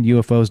not saying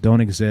UFOs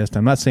don't exist.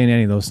 I'm not saying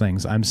any of those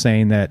things. I'm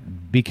saying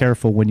that be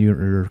careful when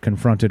you're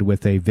confronted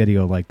with a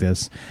video like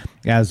this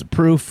as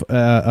proof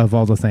of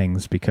all the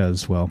things,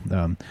 because,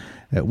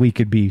 we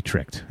could be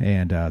tricked.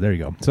 And there you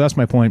go. So that's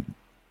my point.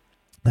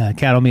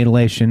 Cattle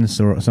mutilation,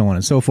 so on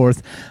and so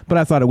forth. But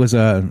I thought it was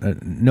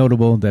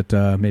notable that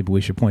maybe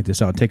we should point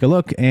this out and take a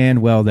look.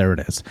 And, well, there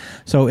it is.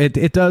 So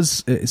it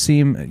does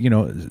seem,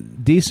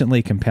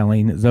 decently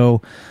compelling,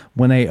 though.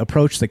 When they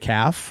approach the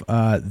calf,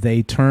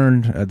 they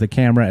turned the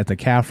camera at the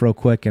calf real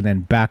quick and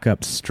then back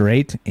up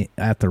straight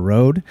at the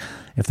road.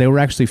 If they were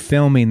actually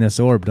filming this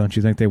orb, don't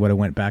you think they would have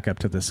went back up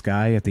to the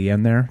sky at the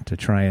end there to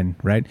try and,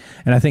 right?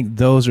 And I think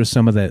those are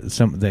some of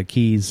the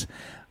keys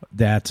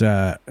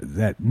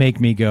that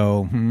make me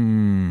go,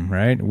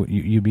 right?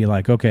 You'd be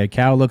like, okay,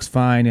 cow looks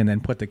fine, and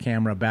then put the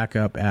camera back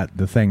up at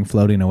the thing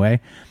floating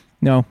away.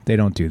 No, they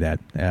don't do that.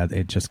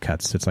 It just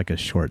cuts. It's like a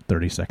short,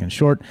 30-second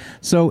short.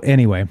 So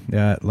anyway,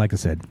 like I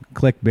said,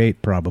 clickbait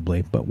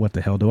probably, but what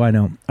the hell do I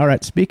know? All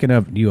right, speaking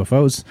of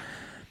UFOs,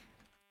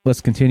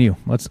 let's continue.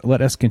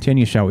 Let us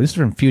continue, shall we? This is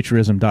from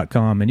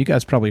Futurism.com, and you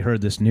guys probably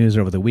heard this news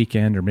over the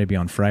weekend or maybe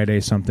on Friday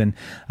something.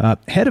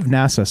 Head of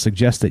NASA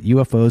suggests that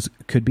UFOs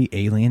could be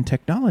alien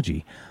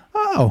technology.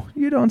 Oh,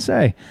 you don't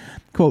say.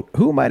 Quote,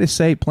 who am I to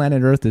say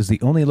planet Earth is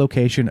the only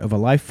location of a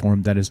life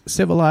form that is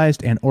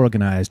civilized and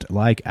organized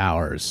like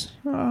ours?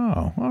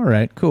 Oh, all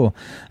right, cool.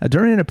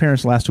 During an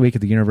appearance last week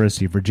at the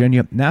University of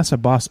Virginia,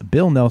 NASA boss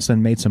Bill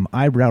Nelson made some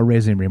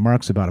eyebrow-raising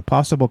remarks about a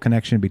possible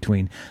connection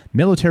between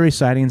military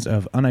sightings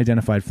of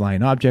unidentified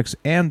flying objects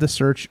and the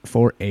search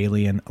for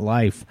alien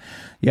life.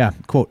 Yeah,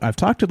 quote, I've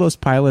talked to those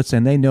pilots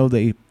and they know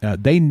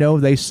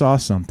they saw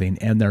something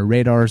and their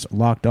radars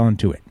locked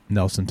onto it,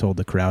 Nelson told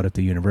the crowd at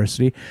the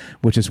university,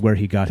 which is where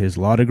he got his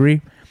law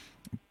degree.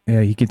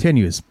 He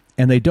continues,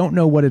 and they don't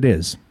know what it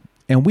is,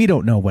 and we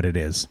don't know what it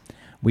is.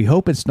 We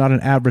hope it's not an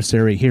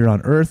adversary here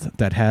on Earth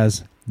that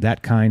has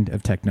that kind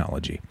of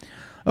technology.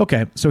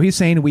 Okay, so he's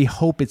saying we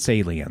hope it's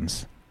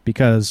aliens,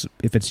 because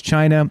if it's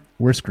China,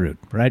 we're screwed,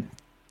 right?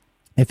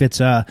 If it's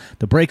the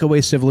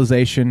breakaway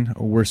civilization,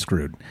 we're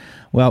screwed.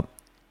 Well,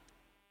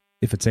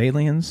 if it's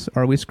aliens,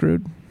 are we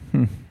screwed?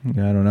 I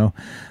don't know.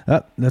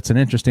 That's an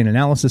interesting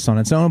analysis on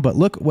its own, but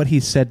look what he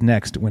said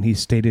next when he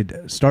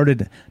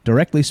started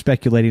directly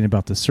speculating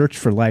about the search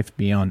for life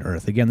beyond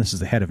Earth. Again, this is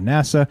the head of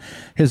NASA.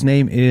 His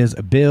name is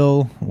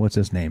Bill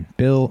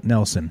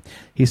Nelson.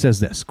 He says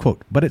this,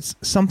 quote, "But it's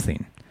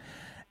something.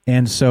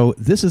 And so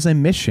this is a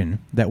mission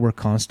that we're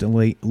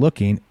constantly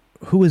looking.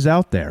 Who is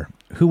out there?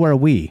 Who are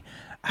we?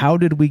 How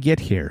did we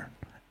get here?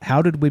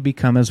 How did we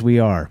become as we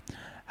are?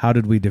 How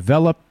did we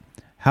develop?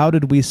 How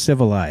did we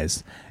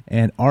civilize?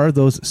 And are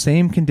those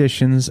same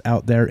conditions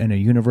out there in a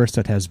universe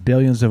that has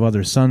billions of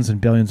other suns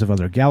and billions of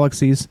other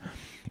galaxies?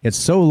 It's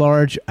so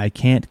large, I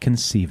can't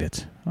conceive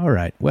it." All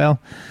right. Well,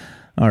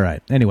 all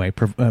right. Anyway,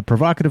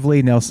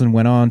 provocatively, Nelson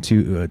went on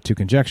to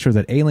conjecture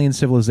that alien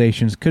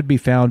civilizations could be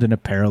found in a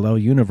parallel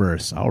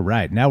universe. All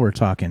right. Now we're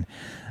talking.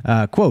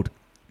 Quote,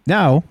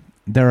 "Now,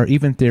 there are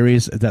even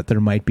theories that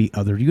there might be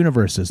other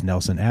universes,"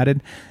 Nelson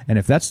added. "And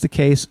if that's the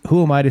case,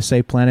 who am I to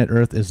say planet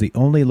Earth is the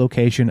only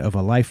location of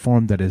a life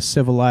form that is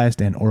civilized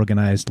and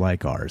organized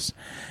like ours?"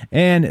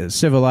 And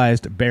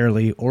civilized,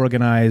 barely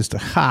organized.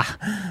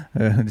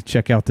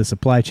 Check out the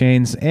supply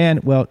chains.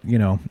 And, well,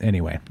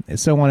 anyway,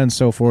 so on and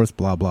so forth,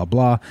 blah, blah,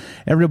 blah.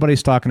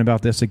 Everybody's talking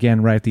about this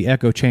again, right? The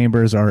echo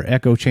chambers are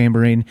echo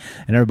chambering.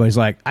 And everybody's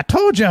like, "I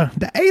told you,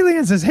 the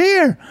aliens is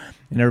here."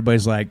 And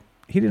everybody's like,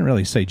 he didn't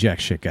really say jack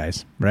shit,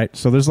 guys, right?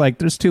 So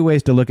there's two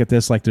ways to look at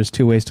this, like there's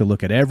two ways to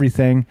look at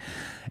everything.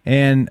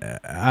 And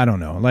I don't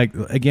know, like,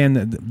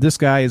 again, this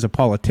guy is a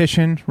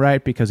politician,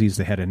 right? Because he's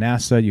the head of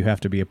NASA. You have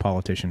to be a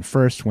politician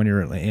first when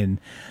you're in,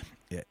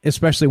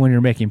 especially when you're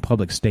making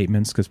public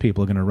statements, because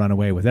people are going to run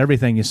away with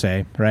everything you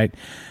say, right?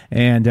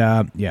 And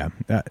I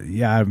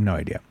have no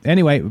idea.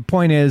 Anyway,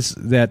 point is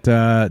that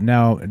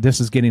now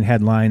this is getting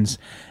headlines,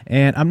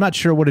 and I'm not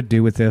sure what to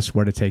do with this,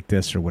 where to take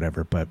this, or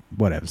whatever, but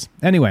whatevs.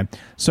 Anyway,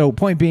 so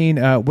point being,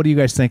 what do you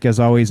guys think? As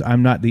always,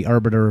 I'm not the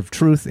arbiter of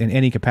truth in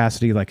any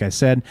capacity, like I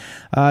said.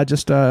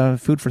 Just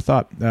food for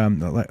thought.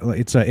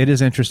 It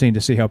is interesting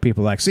to see how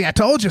people are like, "See, I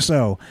told you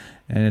so."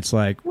 And it's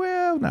like,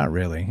 well, not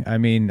really. I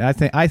mean, I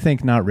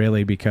think not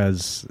really,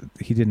 because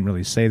he didn't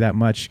really say that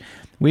much.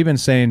 We've been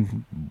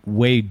saying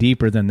way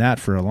deeper than that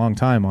for a long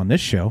time on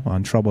this show,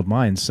 on Troubled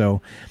Minds.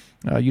 So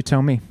you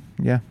tell me.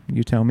 Yeah,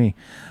 you tell me.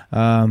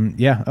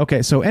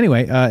 Okay. So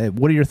anyway,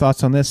 what are your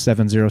thoughts on this?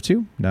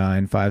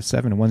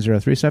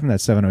 702-957-1037.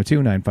 That's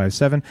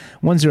 702-957-1037.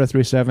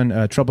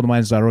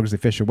 Troubledminds.org is the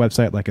official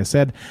website. Like I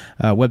said,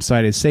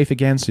 website is safe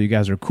again, so you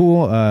guys are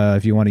cool.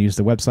 If you want to use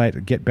the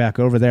website, get back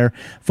over there.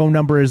 Phone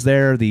number is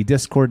there. The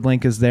Discord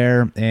link is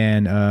there.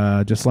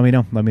 And just let me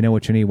know. Let me know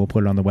what you need. We'll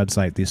put it on the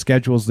website. The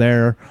schedule's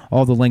there.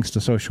 All the links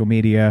to social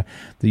media,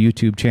 the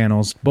YouTube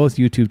channels. Both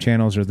YouTube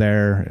channels are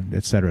there,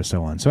 etc.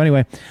 So on. So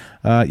anyway,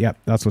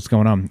 that's what's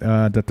going on.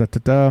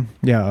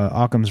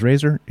 Occam's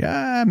razor.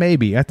 Yeah,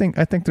 maybe. I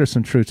think there's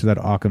some truth to that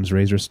Occam's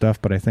razor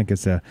stuff, but I think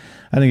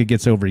it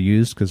gets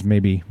overused, because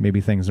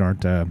maybe things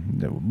aren't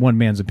one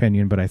man's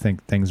opinion, but I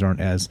think things aren't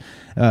as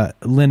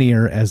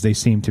linear as they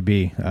seem to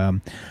be.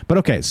 But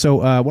okay, so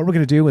what we're going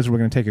to do is we're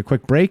going to take a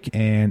quick break,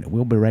 and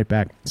we'll be right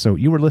back. So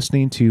you were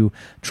listening to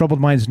Troubled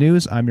Minds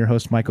News. I'm your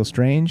host, Michael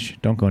Strange.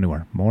 Don't go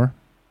anywhere. More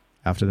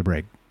after the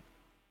break.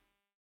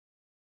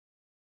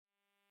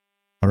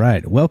 All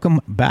right,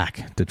 welcome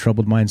back to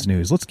Troubled Minds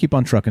News. Let's keep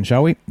on trucking,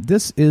 shall we?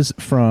 This is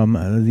from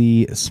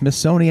the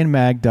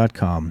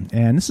SmithsonianMag.com,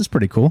 and this is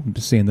pretty cool. I'm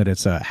just seeing that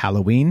it's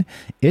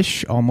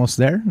Halloween-ish, almost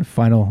there,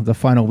 the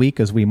final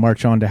week as we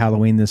march on to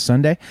Halloween this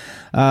Sunday.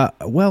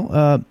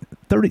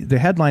 The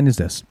headline is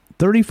this: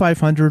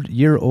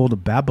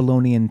 3,500-year-old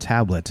Babylonian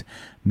tablet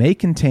may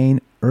contain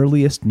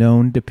earliest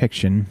known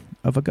depiction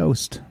of a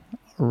ghost.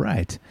 All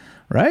right.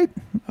 Right?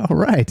 All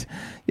right.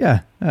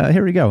 Yeah,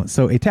 here we go.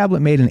 So a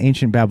tablet made in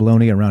ancient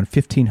Babylonia around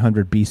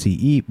 1500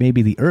 BCE may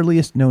be the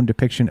earliest known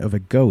depiction of a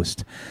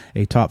ghost,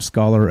 a top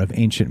scholar of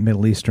ancient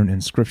Middle Eastern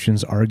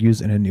inscriptions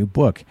argues in a new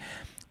book.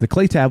 The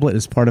clay tablet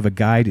is part of a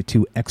guide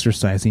to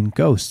exorcising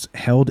ghosts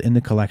held in the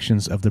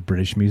collections of the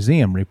British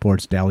Museum,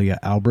 reports Dahlia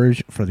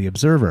Alberge for The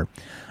Observer.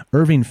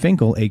 Irving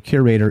Finkel, a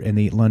curator in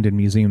the London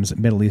Museum's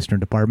Middle Eastern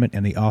department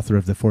and the author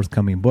of the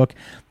forthcoming book,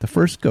 The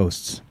First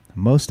Ghosts,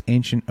 Most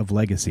Ancient of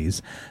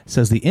Legacies,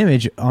 says the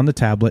image on the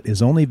tablet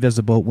is only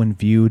visible when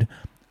viewed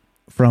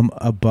from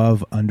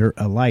above under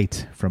a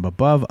light.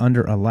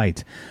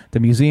 The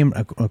museum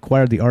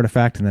acquired the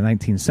artifact in the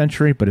 19th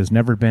century, but has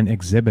never been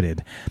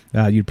exhibited.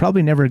 You'd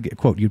probably never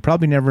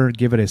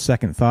give it a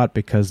second thought,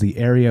 because the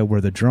area where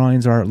the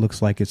drawings are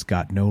looks like it's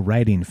got no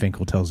writing,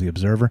 Finkel tells The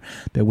Observer.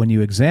 But when you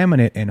examine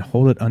it and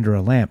hold it under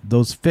a lamp,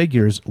 those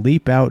figures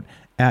leap out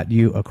at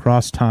you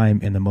across time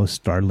in the most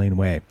startling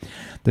way.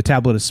 The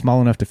tablet is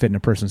small enough to fit in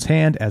a person's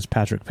hand, as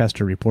Patrick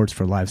Pester reports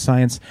for Live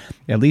Science.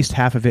 At least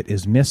half of it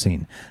is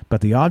missing, but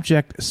the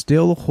object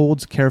still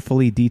holds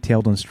carefully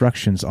detailed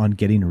instructions on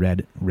getting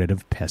rid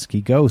of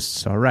pesky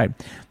ghosts. All right,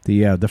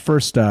 the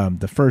first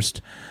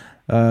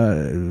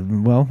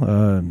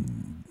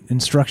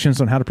instructions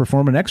on how to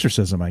perform an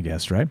exorcism, I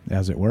guess, right?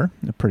 As it were.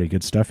 Pretty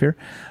good stuff here.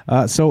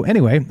 So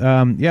anyway,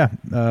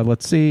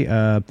 let's see.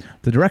 The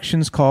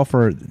directions call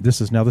for,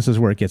 this is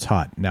where it gets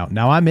hot.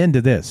 Now I'm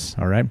into this,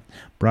 all right?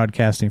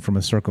 Broadcasting from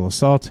a circle of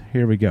salt.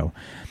 Here we go.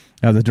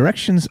 Now, the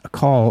directions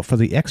call for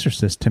the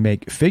exorcist to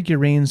make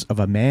figurines of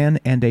a man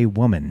and a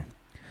woman.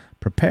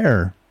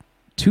 Prepare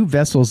 2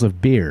 vessels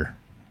of beer.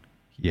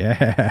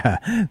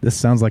 Yeah, this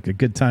sounds like a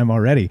good time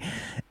already.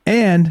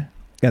 And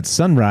at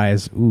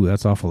sunrise, ooh,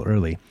 that's awful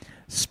early,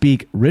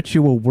 speak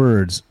ritual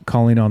words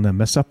calling on the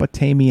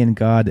Mesopotamian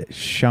god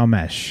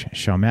Shamash,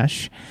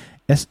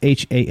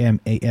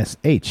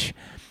 S-H-A-M-A-S-H,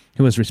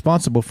 who is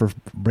responsible for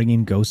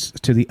bringing ghosts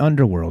to the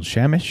underworld.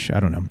 Shamash?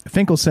 I don't know.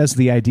 Finkel says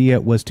the idea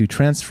was to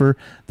transfer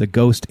the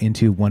ghost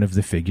into one of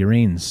the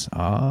figurines.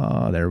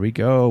 Ah, there we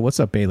go. What's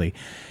up, Bailey?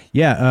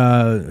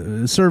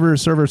 Yeah,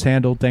 servers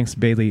handled. Thanks,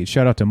 Bailey.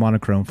 Shout out to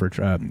Monochrome for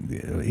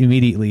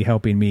immediately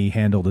helping me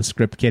handle the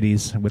script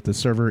kiddies with the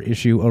server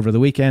issue over the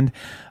weekend.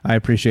 I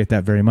appreciate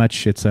that very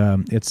much. It's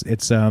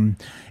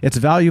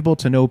valuable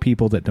to know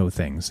people that know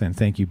things, and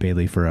thank you,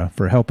 Bailey,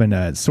 for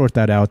helping sort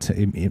that out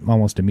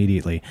almost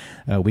immediately.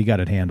 We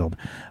got it handled.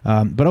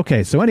 But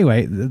okay, so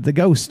anyway, the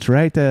ghost,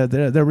 right?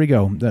 There we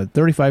go. The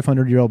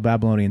 3,500-year-old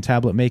Babylonian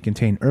tablet may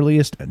contain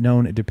earliest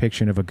known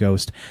depiction of a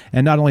ghost,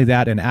 and not only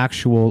that, an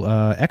actual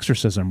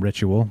exorcism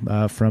ritual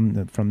from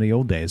the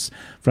old days,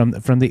 from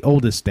the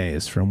oldest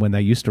days, from when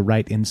they used to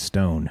write in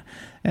stone.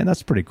 And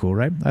that's pretty cool,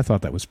 right? I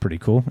thought that was pretty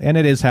cool. And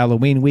it is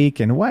Halloween week,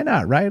 and why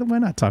not, right? Why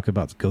not talk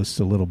about ghosts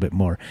a little bit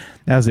more,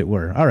 as it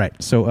were? All right,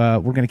 so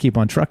we're going to keep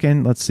on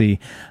trucking. Let's see.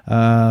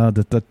 Let's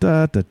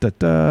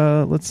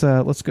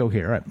go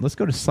here. All right, let's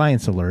go to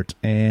Science Alert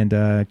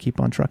and keep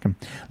on trucking.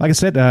 Like I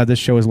said, this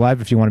show is live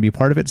if you want to be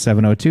part of it,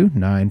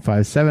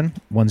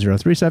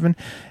 702-957-1037.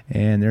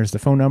 And there's the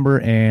phone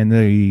number, and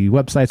the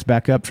website's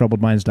back up,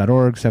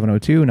 troubledminds.org,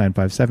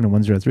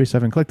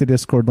 702-957-1037. Click the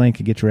Discord link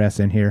and get your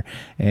ass in here,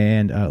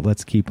 and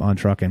let's keep on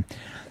trucking.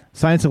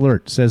 Science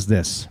Alert says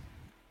this.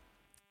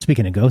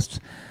 Speaking of ghosts,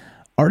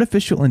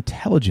 artificial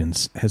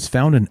intelligence has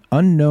found an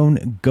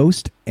unknown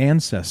ghost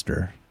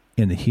ancestor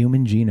in the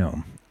human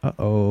genome.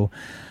 Uh-oh.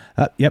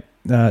 Yep,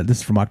 this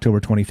is from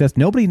October 25th.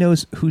 Nobody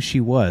knows who she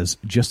was,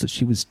 just that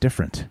she was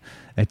different.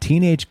 A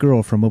teenage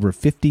girl from over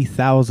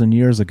 50,000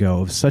 years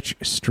ago of such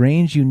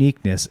strange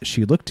uniqueness,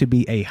 she looked to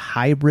be a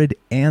hybrid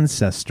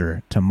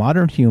ancestor to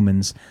modern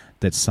humans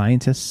that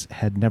scientists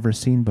had never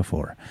seen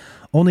before.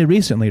 Only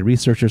recently,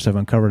 researchers have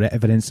uncovered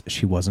evidence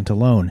she wasn't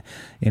alone.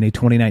 In a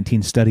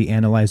 2019 study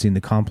analyzing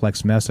the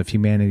complex mess of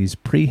humanity's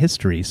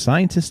prehistory,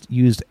 scientists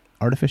used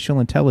artificial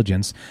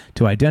intelligence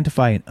to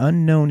identify an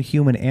unknown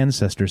human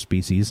ancestor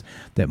species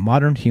that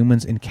modern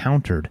humans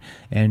encountered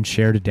and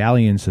shared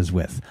dalliances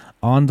with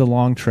on the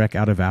long trek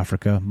out of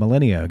Africa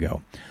millennia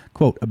ago.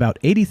 Quote, about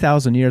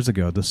 80,000 years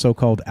ago, the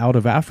so-called out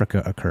of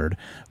Africa occurred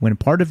when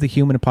part of the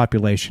human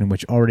population,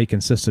 which already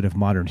consisted of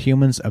modern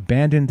humans,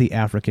 abandoned the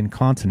African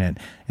continent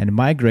and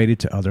migrated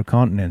to other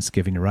continents,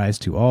 giving rise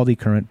to all the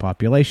current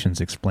populations,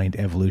 explained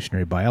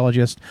evolutionary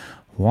biologist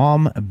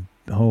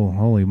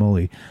holy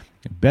moly,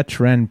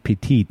 Bertrand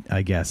Petit,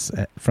 I guess,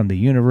 from the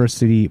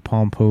University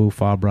Pompeu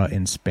Fabra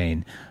in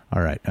Spain.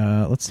 All right,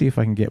 let's see if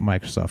I can get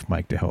Microsoft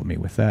Mike to help me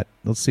with that.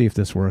 Let's see if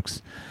this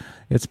works.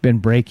 It's been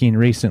breaking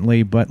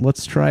recently, but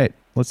let's try it.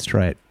 Let's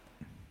try it.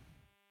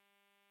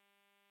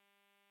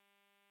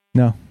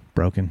 No,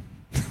 broken.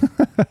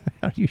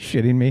 Are you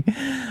shitting me?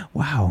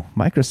 Wow,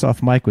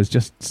 Microsoft Mike was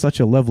just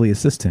such a lovely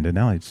assistant, and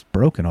now it's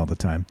broken all the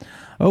time.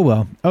 Oh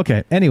well.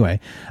 Okay. Anyway,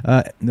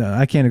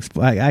 I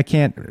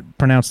can't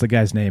pronounce the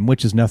guy's name,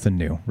 which is nothing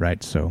new,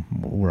 right? So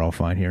we're all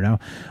fine here now.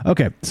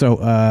 Okay.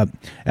 So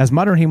as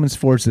modern humans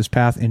forge this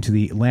path into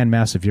the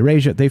landmass of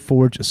Eurasia, they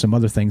forge some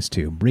other things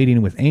too,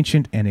 breeding with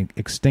ancient and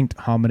extinct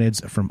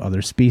hominids from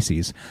other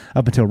species.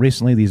 Up until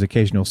recently, these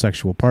occasional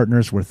sexual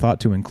partners were thought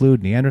to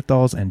include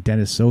Neanderthals and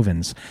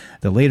Denisovans,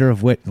 the latter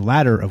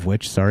of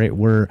which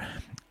were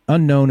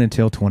unknown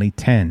until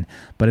 2010.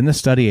 But in this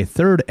study, a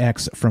third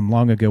X from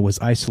long ago was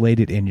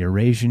isolated in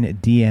Eurasian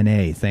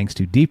DNA, thanks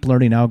to deep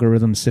learning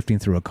algorithms sifting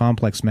through a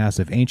complex mass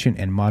of ancient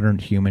and modern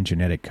human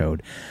genetic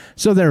code.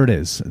 So there it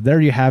is. There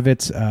you have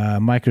it.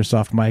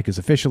 Microsoft Mike is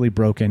officially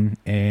broken.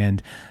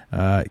 And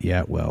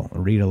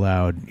read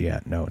aloud.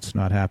 Yeah, no, it's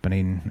not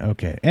happening.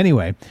 Okay.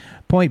 Anyway,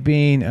 point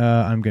being,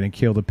 I'm going to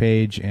kill the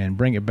page and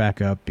bring it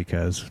back up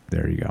because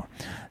there you go.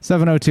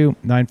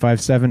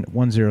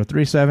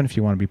 702-957-1037 if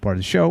you want to be part of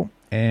the show.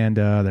 And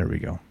there we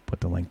go.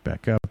 Put the link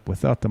back up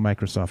without the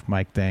Microsoft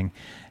Mic thing.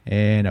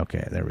 And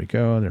okay, there we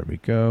go. There we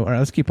go. All right,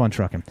 let's keep on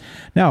trucking.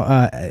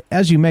 Now,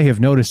 as you may have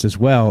noticed as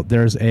well,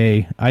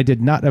 I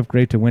did not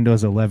upgrade to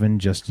Windows 11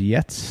 just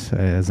yet.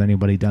 Has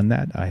anybody done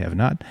that? I have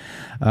not.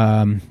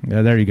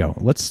 There you go.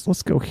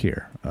 Let's go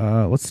here.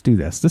 Let's do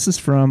this. This is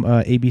from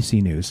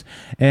ABC News.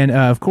 And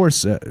of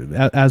course,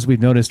 as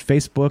we've noticed,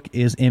 Facebook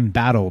is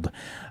embattled.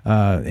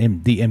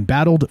 The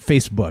embattled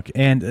Facebook.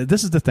 And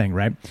this is the thing,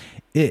 right?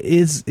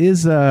 Is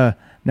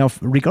Now,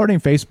 regarding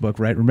Facebook,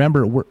 right,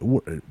 remember,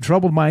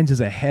 Troubled Minds is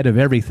ahead of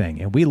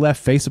everything. And we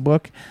left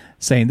Facebook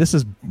saying this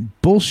is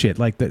bullshit,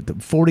 like the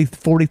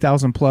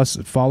 40,000 plus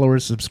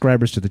followers,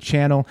 subscribers to the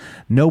channel.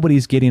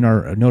 Nobody's getting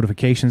our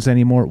notifications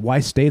anymore. Why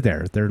stay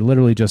there? They're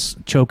literally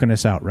just choking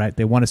us out, right?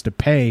 They want us to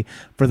pay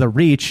for the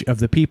reach of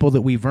the people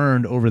that we've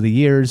earned over the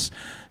years.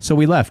 So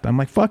we left. I'm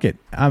like, fuck it.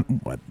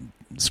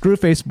 Screw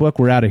Facebook,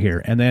 we're out of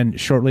here. And then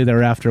shortly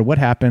thereafter, what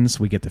happens?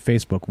 We get the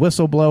Facebook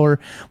whistleblower.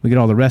 We get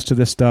all the rest of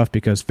this stuff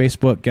because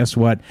Facebook, guess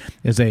what,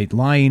 is a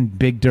lying,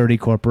 big, dirty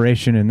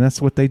corporation, and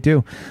that's what they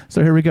do.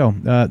 So here we go.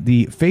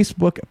 The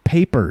Facebook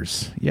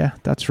papers. Yeah,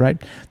 that's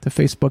right. The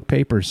Facebook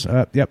papers.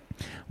 Yep.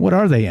 What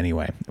are they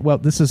anyway? Well,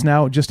 this is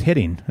now just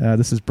hitting.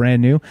 This is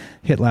brand new.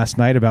 Hit last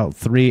night about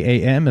 3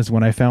 a.m. is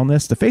when I found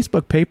this. The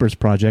Facebook Papers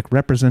Project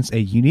represents a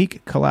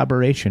unique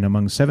collaboration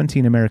among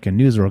 17 American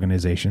news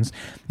organizations,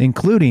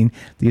 including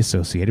the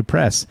Associated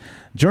Press.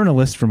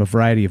 Journalists from a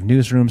variety of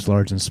newsrooms,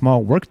 large and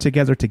small, work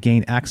together to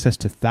gain access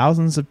to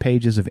thousands of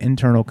pages of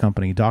internal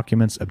company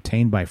documents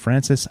obtained by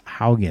Frances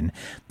Haugen,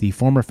 the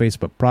former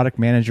Facebook product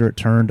manager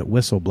turned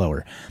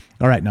whistleblower.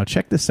 All right, now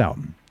check this out.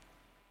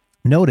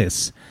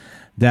 Notice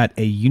that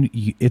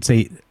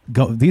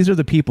these are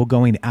the people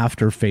going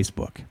after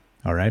Facebook.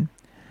 All right.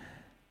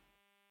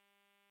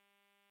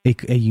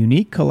 A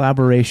unique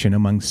collaboration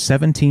among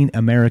 17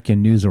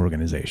 American news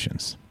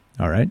organizations.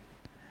 All right.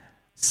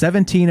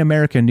 17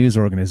 American news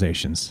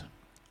organizations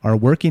are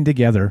working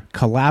together,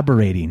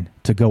 collaborating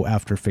to go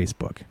after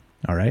Facebook.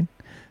 All right. It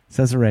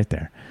says it right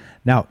there.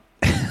 Now,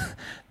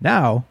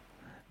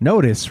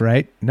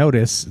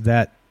 notice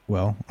that,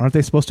 well, aren't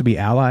they supposed to be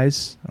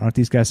allies? Aren't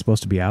these guys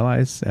supposed to be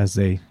allies as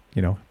they,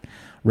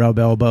 rub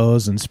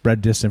elbows and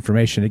spread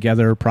disinformation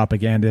together,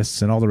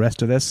 propagandists and all the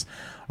rest of this?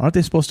 Aren't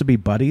they supposed to be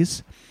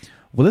buddies?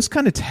 Well, this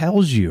kind of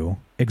tells you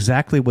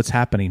exactly what's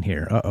happening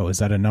here. Uh-oh, is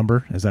that a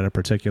number? Is that a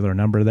particular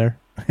number there?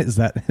 Is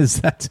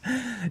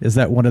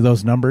that one of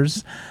those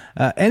numbers?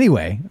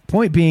 Anyway,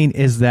 point being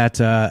is that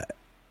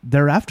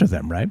they're after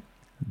them, right?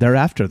 They're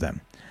after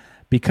them.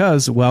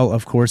 Because, well,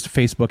 of course,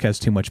 Facebook has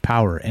too much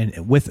power.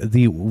 And with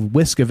the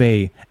whisk of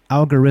a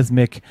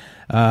algorithmic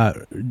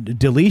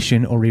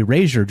deletion or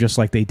erasure, just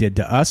like they did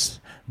to us,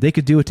 they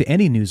could do it to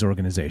any news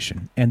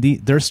organization. And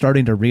they're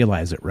starting to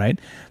realize it, right?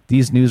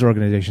 These news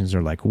organizations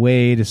are like,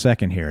 wait a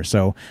second here.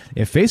 So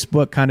if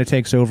Facebook kind of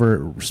takes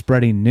over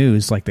spreading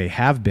news like they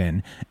have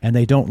been, and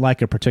they don't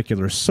like a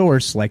particular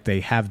source like they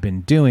have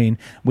been doing,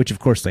 which, of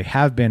course, they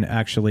have been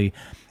actually...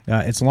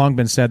 it's long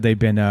been said they've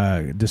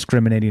been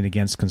discriminating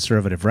against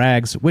conservative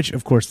rags, which,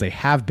 of course, they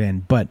have been.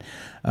 But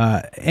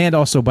and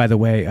also, by the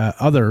way,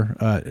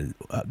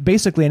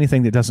 basically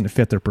anything that doesn't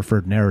fit their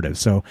preferred narrative.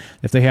 So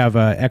if they have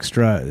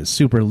extra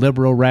super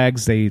liberal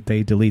rags, they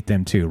delete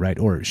them too, right?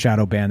 Or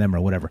shadow ban them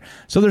or whatever.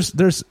 So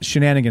there's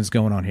shenanigans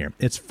going on here.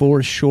 It's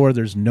for sure.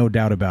 There's no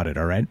doubt about it.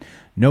 All right,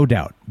 no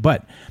doubt.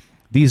 But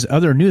these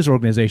other news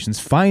organizations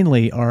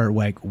finally are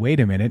like, wait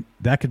a minute,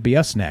 that could be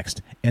us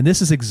next. And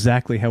this is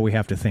exactly how we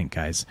have to think,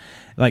 guys.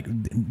 Like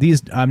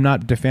these, I'm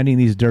not defending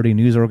these dirty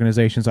news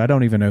organizations. I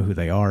don't even know who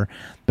they are.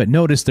 But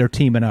notice they're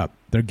teaming up.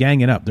 They're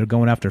ganging up. They're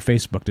going after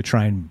Facebook to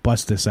try and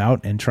bust this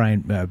out and try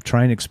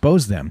and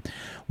expose them.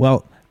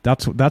 Well,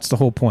 that's the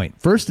whole point.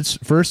 First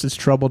it's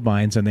Troubled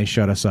Minds, and they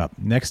shut us up.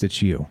 Next,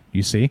 it's you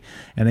see?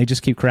 And they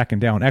just keep cracking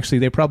down. Actually,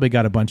 they probably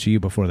got a bunch of you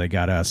before they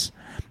got us.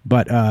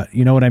 But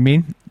you know what I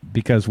mean?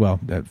 Because, well,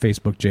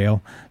 Facebook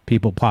jail,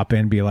 people pop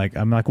in, be like,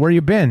 I'm like, where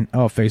you been?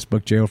 Oh,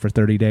 Facebook jail for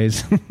 30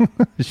 days.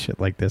 Shit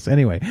like this.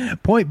 Anyway,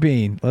 point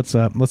being,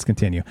 let's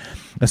continue.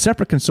 A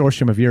separate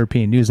consortium of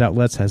European news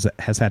outlets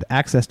has had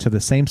access to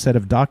the same set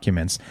of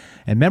documents,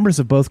 and members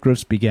of both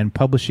groups began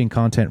publishing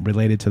content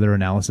related to their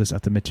analysis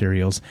of the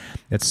materials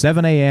at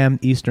 7 a.m.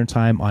 Eastern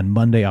Time on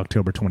Monday,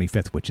 October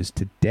 25th, which is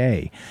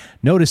today.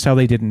 Notice how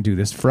they didn't do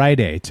this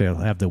Friday to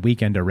have the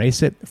weekend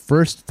erase it.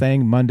 First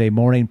thing Monday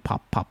morning,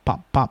 pop,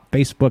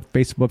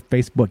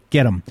 Facebook,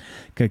 get them.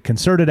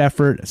 Concerted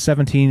effort,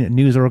 17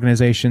 news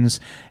organizations,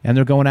 and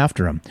they're going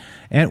after them.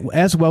 And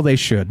as well they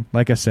should.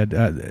 Like I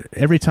said,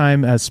 every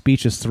time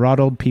speech is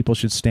throttled, people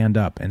should stand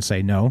up and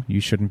say, no,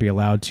 you shouldn't be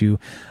allowed to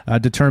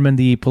determine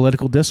the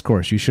political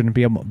discourse. You shouldn't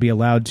be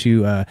allowed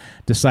to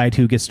decide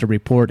who gets to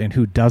report and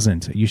who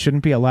doesn't. You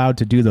shouldn't be allowed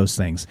to do those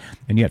things,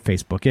 and yet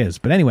Facebook is.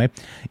 But anyway,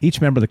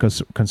 each member of the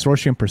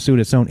consortium pursued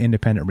its own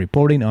independent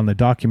reporting on the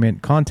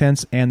document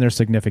contents and their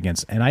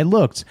significance. And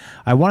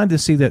I wanted to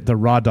see the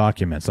raw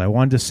documents. I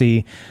wanted to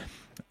see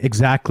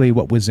exactly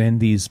what was in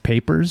these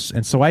papers.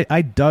 And so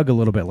I dug a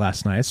little bit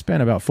last night. I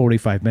spent about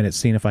 45 minutes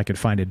seeing if I could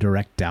find a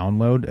direct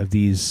download of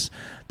the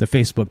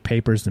Facebook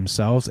papers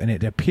themselves. And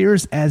it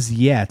appears as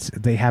yet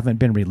they haven't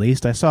been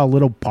released. I saw a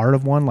little part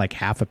of one, like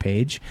half a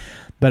page,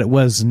 but it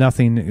was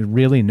nothing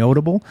really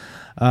notable.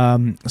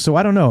 So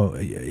I don't know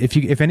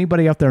if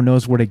anybody out there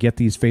knows where to get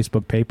these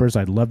Facebook papers.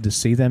 I'd love to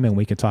see them, and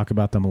we could talk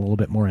about them a little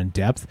bit more in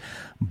depth.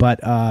 But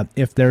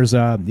if there's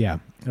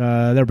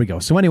there we go.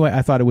 So anyway,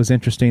 I thought it was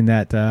interesting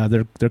that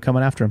they're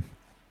coming after him.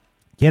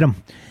 Get him.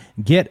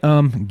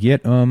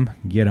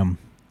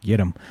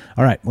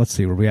 All right, let's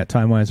see where we at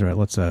time wise. All right,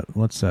 let's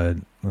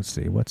let's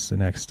see. What's the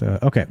next?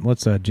 Okay,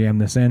 let's jam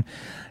this in,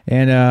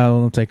 and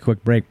we'll take a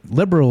quick break.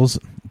 Liberals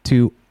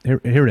to... Here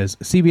it is,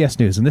 CBS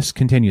News, and this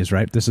continues,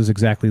 right? This is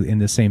exactly in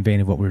the same vein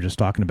of what we were just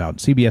talking about.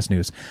 CBS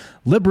News.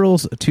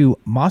 Liberals to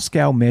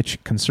Moscow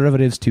Mitch,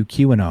 conservatives to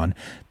QAnon.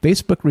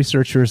 Facebook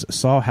researchers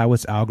saw how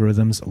its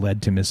algorithms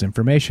led to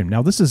misinformation.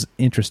 Now, this is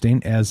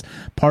interesting. As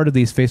part of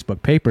these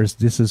Facebook papers,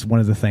 this is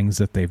one of the things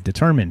that they've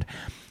determined.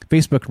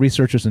 Facebook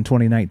researchers in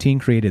 2019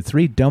 created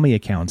 3 dummy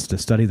accounts to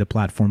study the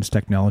platform's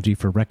technology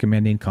for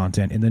recommending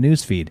content in the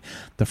newsfeed.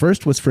 The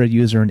first was for a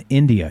user in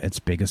India, its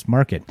biggest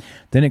market.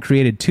 Then it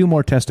created 2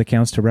 more test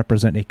accounts to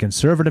represent a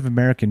conservative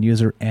American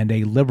user and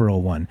a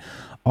liberal one.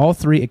 All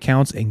 3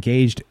 accounts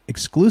engaged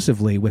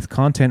exclusively with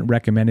content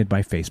recommended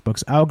by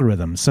Facebook's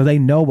algorithms, so they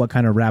know what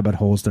kind of rabbit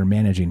holes they're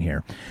managing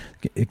here.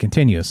 It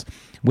continues.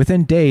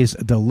 Within days,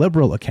 the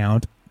liberal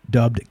account,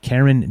 dubbed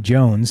Karen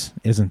Jones,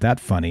 isn't that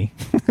funny?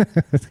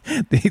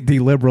 the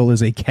liberal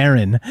is a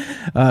Karen,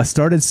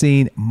 started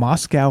seeing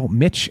Moscow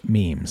Mitch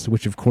memes,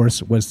 which of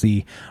course was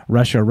the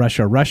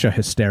Russia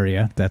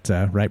hysteria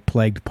that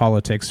plagued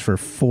politics for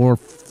 4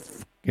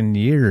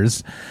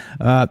 years,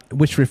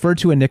 which referred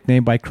to a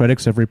nickname by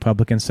critics of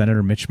Republican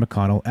Senator Mitch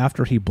McConnell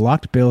after he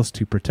blocked bills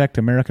to protect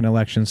American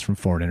elections from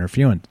foreign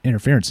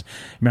interference.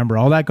 Remember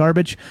all that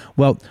garbage?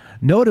 Well,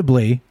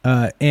 notably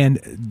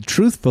and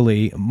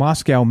truthfully,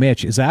 Moscow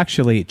Mitch is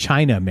actually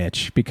China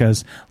Mitch,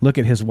 because look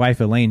at his wife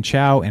Elaine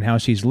Chao and how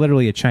she's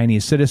literally a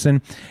Chinese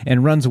citizen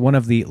and runs one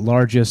of the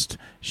largest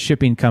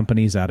shipping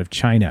companies out of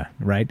China,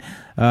 right?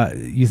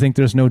 You think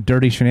there's no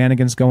dirty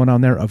shenanigans going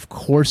on there? Of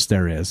course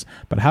there is.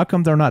 But how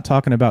come they're not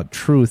talking about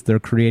truth? They're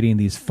creating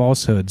these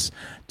falsehoods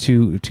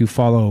to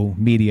follow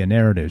media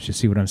narratives. You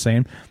see what I'm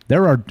saying?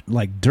 There are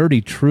like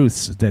dirty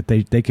truths that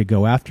they could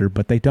go after,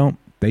 but they don't.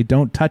 They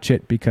don't touch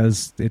it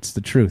because it's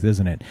the truth,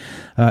 isn't it?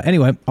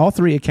 Anyway, all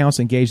 3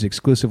 accounts engaged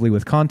exclusively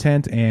with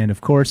content, and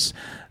of course,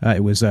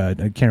 it was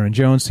Karen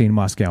Jones seeing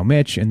Moscow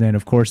Mitch, and then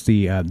of course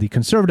the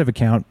conservative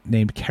account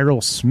named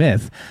Carol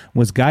Smith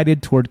was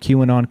guided toward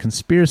QAnon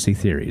conspiracy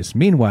theories.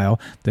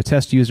 Meanwhile, the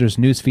test user's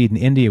newsfeed in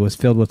India was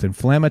filled with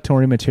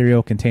inflammatory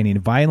material containing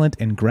violent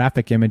and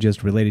graphic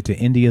images related to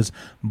India's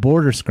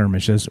border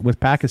skirmishes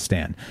with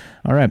Pakistan.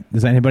 All right,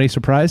 is anybody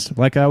surprised?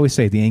 Like I always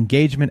say, the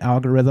engagement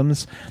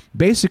algorithms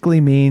basically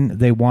mean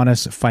they want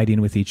us fighting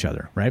with each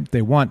other, right?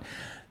 They want,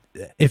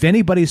 if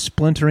anybody's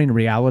splintering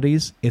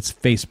realities, it's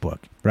Facebook,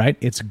 right?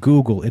 It's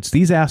Google. It's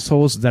these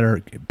assholes that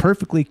are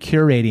perfectly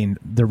curating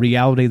the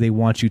reality they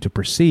want you to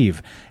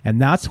perceive.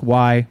 And that's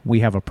why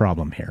we have a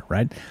problem here,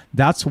 right?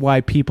 That's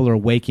why people are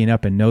waking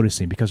up and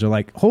noticing, because they're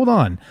like, hold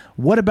on,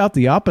 what about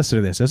the opposite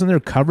of this? Isn't there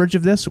coverage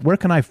of this? Where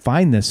can I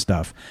find this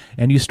stuff?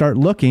 And you start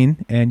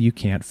looking and you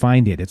can't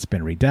find it. It's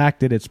been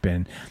redacted. It's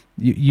been...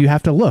 You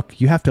have to look.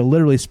 You have to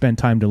literally spend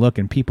time to look,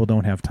 and people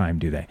don't have time,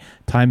 do they?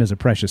 Time is a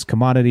precious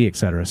commodity,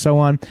 etc., so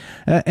on.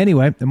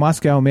 Anyway, the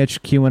Moscow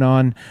Mitch,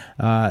 QAnon,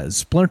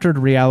 splintered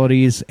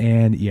realities,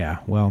 and yeah,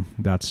 well,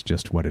 that's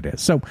just what it is.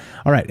 So,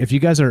 all right, if you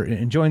guys are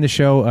enjoying the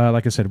show,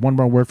 like I said, one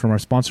more word from our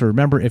sponsor.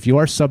 Remember, if you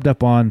are subbed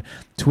up on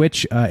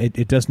Twitch,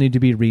 it does need to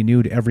be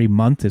renewed every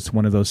month. It's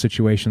one of those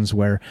situations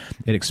where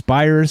it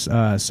expires,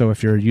 so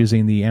if you're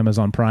using the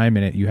Amazon Prime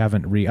and you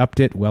haven't re-upped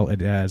it, well,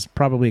 it has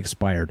probably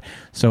expired.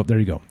 So there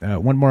you go.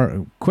 One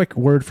more quick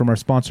word from our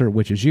sponsor,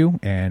 which is you,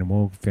 and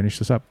we'll finish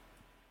this up.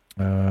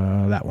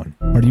 That one.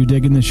 Are you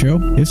digging the show?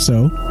 If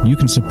so, you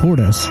can support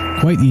us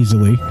quite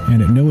easily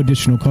and at no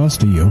additional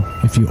cost to you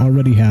if you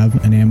already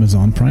have an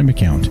Amazon Prime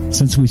account.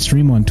 Since we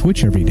stream on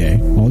Twitch every day,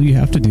 all you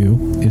have to do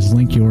is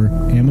link your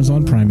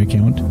Amazon Prime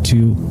account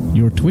to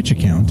your Twitch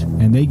account,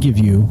 and they give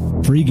you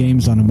free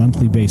games on a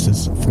monthly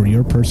basis for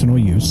your personal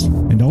use,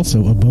 and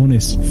also a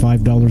bonus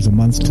 $5 a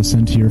month to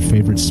send to your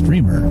favorite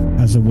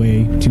streamer as a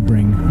way to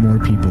bring more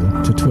people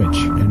to Twitch.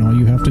 And all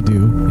you have to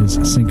do is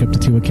sync up the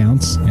 2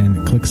 accounts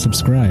and click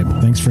subscribe.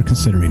 Thanks for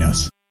considering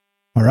us.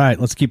 All right,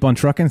 let's keep on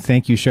trucking.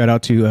 Thank you. Shout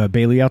out to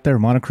Bailey out there,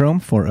 Monochrome,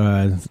 for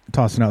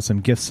tossing out some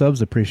gift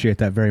subs. Appreciate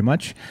that very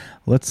much.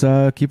 Let's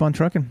keep on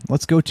trucking.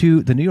 Let's go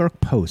to the New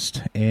York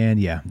Post. And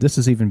yeah, this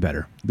is even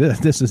better.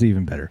 This is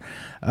even better.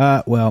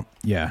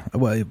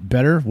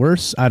 Better,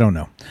 worse? I don't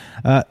know.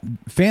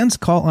 Fans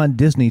call on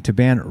Disney to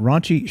ban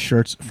raunchy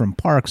shirts from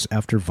parks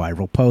after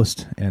viral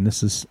post. And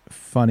this is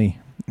funny.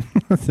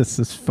 This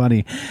is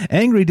funny.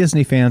 Angry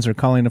Disney fans are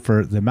calling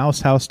for the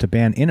Mouse House to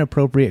ban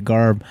inappropriate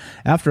garb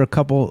after a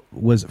couple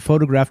was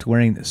photographed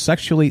wearing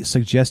sexually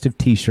suggestive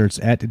T-shirts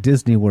at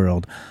Disney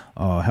World.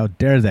 Oh, how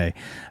dare they?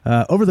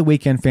 Over the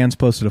weekend, fans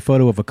posted a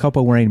photo of a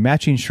couple wearing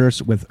matching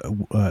shirts with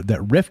that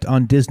riffed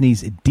on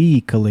Disney's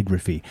D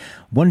calligraphy.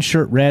 One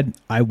shirt read,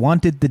 "I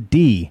wanted the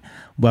D,"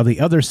 while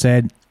the other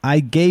said, "I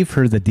gave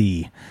her the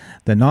D."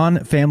 The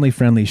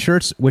non-family-friendly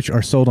shirts, which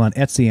are sold on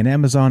Etsy and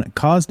Amazon,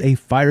 caused a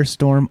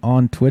firestorm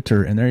on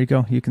Twitter. And there you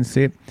go. You can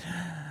see it.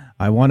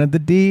 I wanted the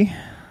D.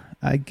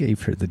 I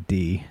gave her the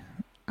D.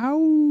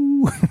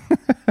 Ow.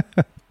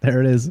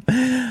 There it is.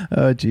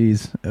 Oh,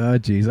 geez. Oh,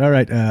 geez. All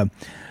right.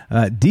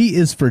 D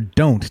is for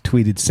don't,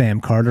 tweeted Sam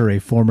Carter, a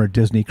former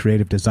Disney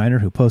creative designer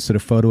who posted a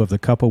photo of the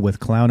couple with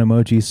clown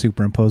emojis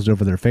superimposed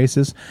over their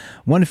faces.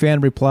 One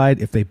fan replied,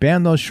 if they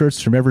ban those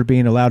shirts from ever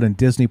being allowed in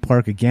Disney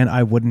Park again,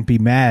 I wouldn't be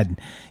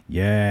mad.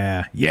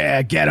 Yeah,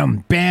 get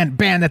them. Ban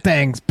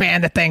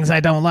the things I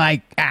don't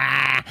like.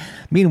 Ah.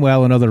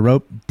 Meanwhile, another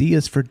wrote, D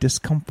is for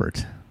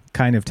discomfort.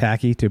 Kind of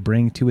tacky to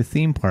bring to a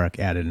theme park,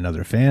 added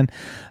another fan.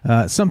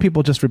 Some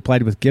people just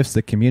replied with gifs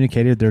that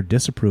communicated their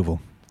disapproval.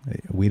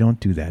 We don't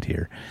do that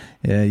here.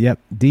 Yep,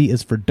 D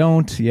is for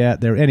don't. Yeah,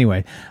 there.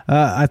 Anyway,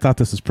 I thought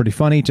this was pretty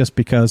funny just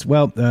because,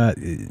 well,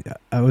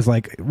 I was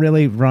like,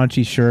 really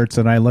raunchy shirts,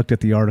 and I looked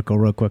at the article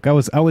real quick. I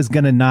was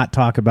going to not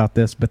talk about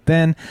this, but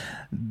then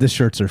the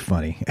shirts are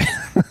funny.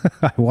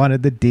 I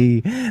wanted the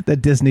D, the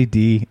Disney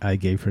D. I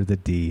gave her the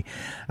D.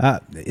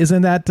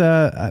 Isn't that,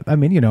 I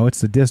mean, it's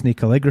the Disney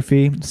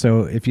calligraphy.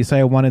 So if you say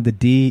I wanted the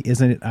D,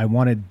 isn't it I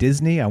wanted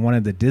Disney? I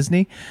wanted the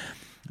Disney.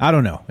 I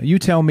don't know. You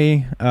tell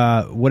me,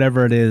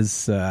 whatever it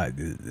is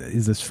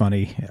this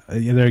funny?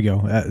 There you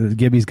go.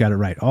 Gibby's got it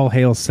right. All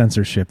hail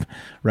censorship,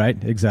 right?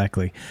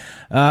 Exactly.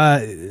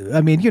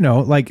 I mean,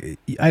 like,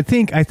 I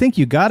think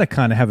you got to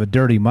kind of have a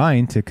dirty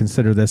mind to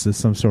consider this as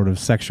some sort of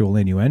sexual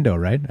innuendo,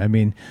 right? I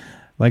mean,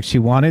 like, she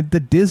wanted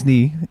the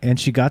Disney and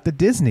she got the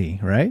Disney,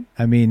 right?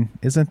 I mean,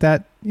 isn't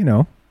that,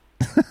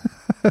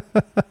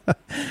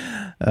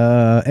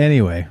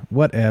 anyway,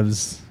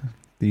 whatevs.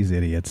 These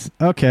idiots.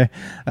 Okay.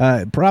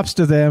 Props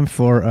to them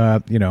for,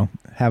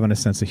 having a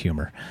sense of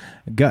humor.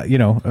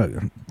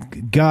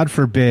 God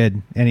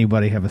forbid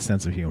anybody have a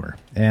sense of humor.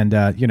 And,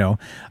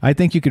 I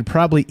think you could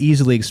probably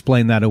easily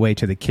explain that away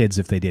to the kids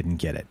if they didn't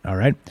get it. All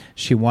right.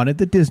 She wanted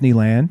the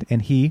Disneyland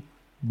and he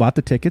bought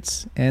the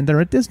tickets and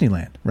they're at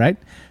Disneyland, right?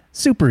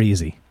 Super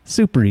easy,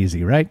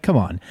 right? Come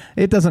on.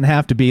 It doesn't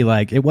have to be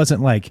like, it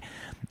wasn't like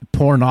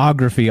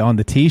pornography on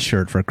the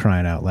t-shirt, for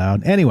crying out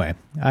loud. Anyway,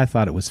 I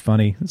thought it was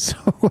funny, so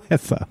I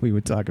thought we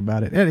would talk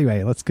about it.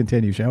 Anyway, let's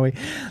continue, shall we?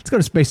 Let's go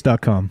to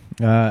space.com.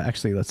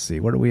 Actually, let's see.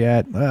 Where are we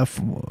at? I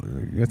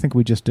think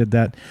we just did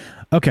that.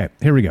 Okay,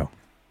 here we go.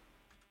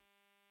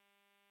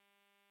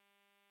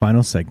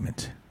 Final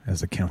segment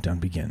as the countdown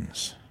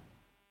begins.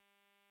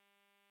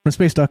 From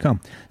space.com.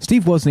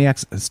 Steve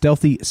Wozniak's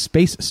stealthy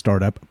space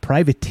startup,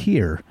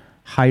 Privateer,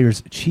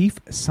 hires chief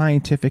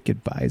scientific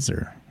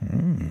advisor.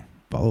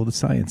 Follow the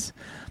science.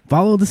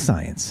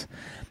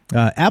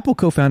 Apple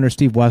co-founder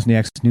Steve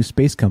Wozniak's new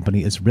space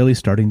company is really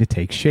starting to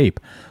take shape.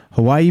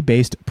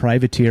 Hawaii-based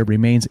Privateer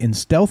remains in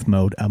stealth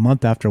mode a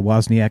month after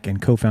Wozniak and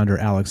co-founder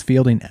Alex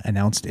Fielding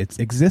announced its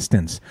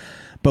existence.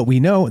 But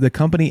we know the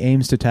company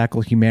aims to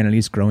tackle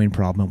humanity's growing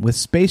problem with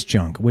space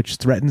junk, which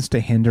threatens to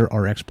hinder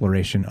our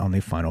exploration on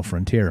the final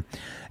frontier.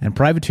 And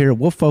Privateer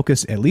will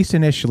focus, at least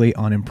initially,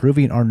 on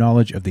improving our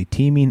knowledge of the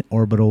teeming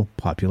orbital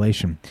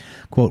population.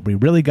 Quote, we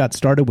really got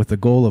started with the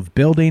goal of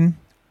building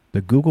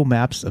the Google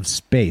Maps of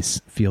space,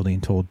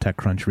 Fielding told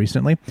TechCrunch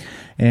recently.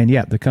 And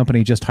yeah, the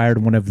company just hired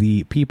one of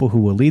the people who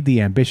will lead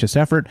the ambitious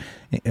effort,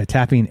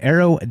 tapping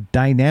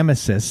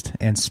aerodynamicist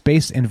and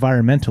space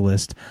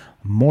environmentalist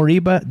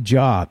Moriba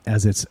Jha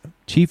as its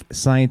chief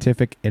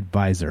scientific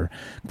advisor.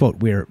 Quote,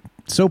 we're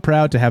so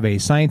proud to have a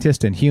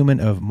scientist and human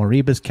of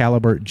Moriba's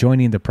caliber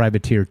joining the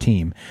Privateer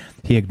team.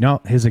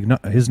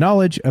 His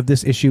knowledge of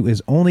this issue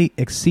is only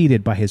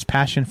exceeded by his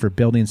passion for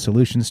building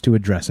solutions to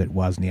address it,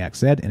 Wozniak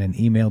said in an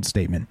emailed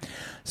statement.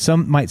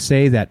 Some might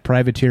say that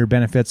Privateer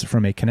benefits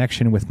from a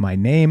connection with my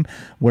name,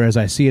 whereas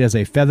I see it as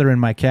a feather in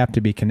my cap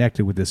to be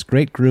connected with this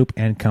great group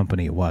and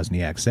company,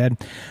 Wozniak said.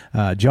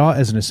 Jha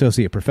is an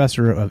associate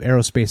professor of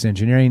aerospace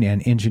engineering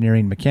and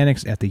engineering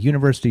mechanics at the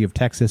University of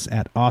Texas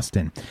at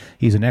Austin.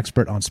 He's an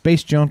expert on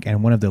space junk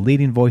and one of the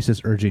leading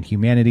voices urging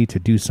humanity to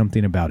do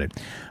something about it.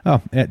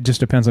 Oh, it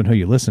just depends on who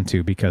you listen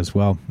to, because,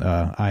 well,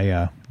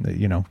 haven't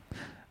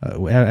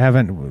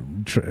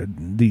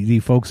the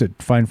folks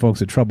at fine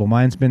folks at Troubled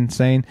Minds been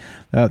saying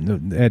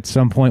at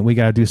some point we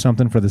got to do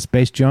something for the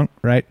space junk,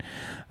 right?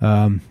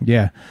 I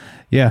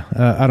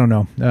don't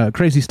know.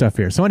 Crazy stuff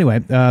here. So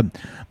anyway,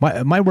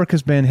 my work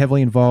has been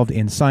heavily involved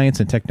in science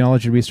and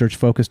technology research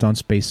focused on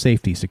space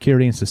safety,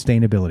 security, and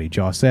sustainability,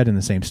 Jha said in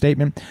the same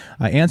statement.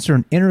 I answer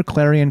an inner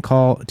clarion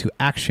call to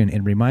action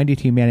and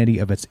reminded humanity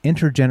of its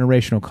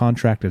intergenerational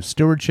contract of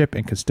stewardship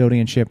and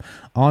custodianship,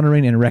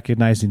 honoring and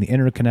recognizing the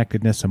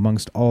interconnectedness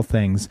amongst all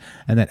things,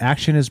 and that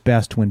action is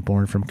best when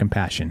born from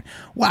compassion.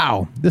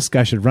 Wow, this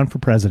guy should run for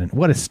president.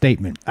 What a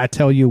statement. I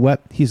tell you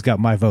what, he's got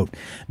my vote.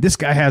 This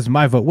guy has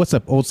my vote. What's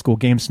up, Old School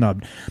Game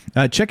Snob?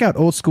 Check out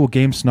Old School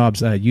Game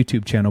Snob's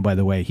YouTube channel, by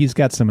the way. He's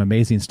got some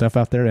amazing stuff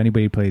out there.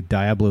 Anybody play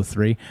Diablo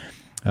 3?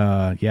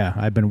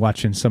 I've been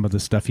watching some of the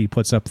stuff he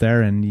puts up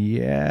there, and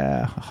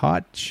yeah,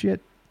 hot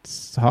shit.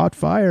 It's hot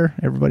fire.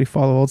 Everybody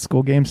follow Old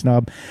School Game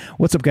Snob.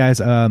 What's up, guys?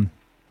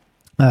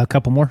 A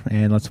couple more,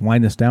 and let's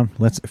wind this down.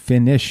 Let's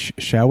finish,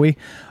 shall we?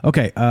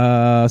 Okay,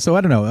 so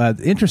I don't know.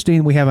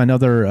 Interesting, we have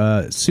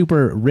another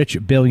super rich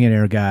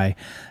billionaire guy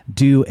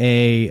do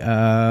a,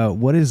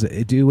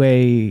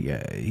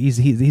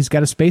 he's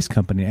got a space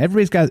company.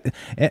 Everybody's got,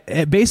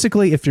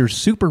 basically, if you're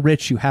super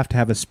rich, you have to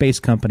have a space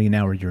company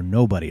now or you're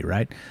nobody,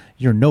 right?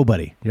 You're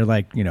nobody. You're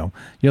like, you're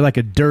like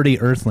a dirty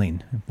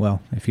earthling.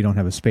 Well, if you don't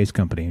have a space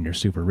company and you're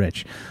super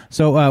rich.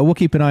 So we'll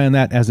keep an eye on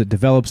that as it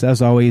develops,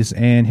 as always.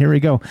 And here we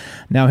go.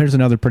 Now, here's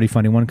another pretty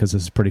funny one because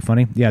this is pretty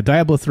funny. Yeah,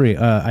 Diablo 3,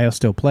 I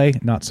still play.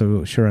 Not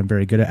so sure I'm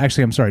very good at.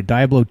 Actually, I'm sorry,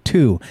 Diablo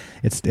 2.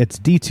 It's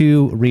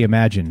D2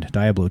 reimagined,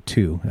 Diablo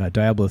 2.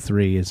 Diablo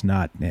 3 is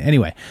not.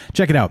 Anyway,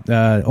 check it out.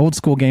 Old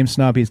School Game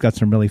Snob. He's got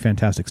some really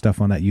fantastic stuff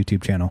on that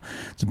YouTube channel.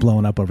 It's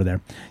blowing up over there.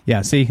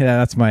 Yeah, see,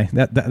 that's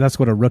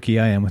what a rookie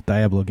I am with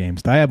Diablo games.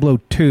 Diablo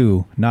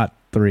 2, not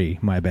 3,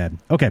 my bad.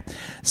 Okay,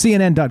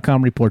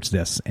 CNN.com reports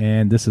this,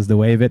 and this is the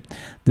way of it.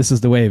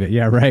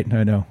 Yeah, right,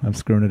 I know, I'm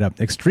screwing it up.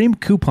 Extreme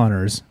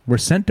couponers were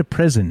sent to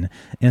prison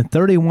in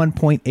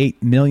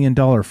 $31.8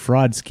 million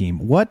fraud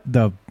scheme. What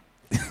the...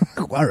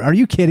 Are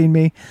you kidding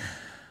me?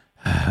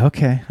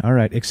 Okay, all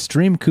right.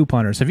 Extreme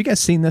couponers. Have you guys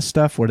seen this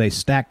stuff where they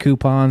stack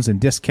coupons and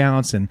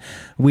discounts and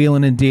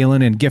wheeling and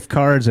dealing and gift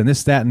cards and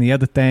this, that, and the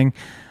other thing?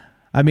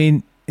 I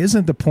mean...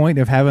 Isn't the point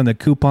of having the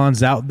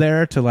coupons out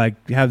there to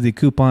like have the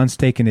coupons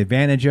taken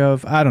advantage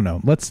of? I don't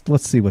know. Let's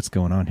see what's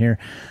going on here.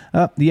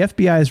 The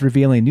FBI is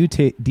revealing new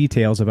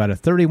details about a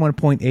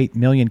 $31.8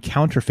 million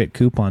counterfeit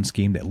coupon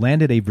scheme that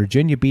landed a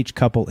Virginia Beach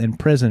couple in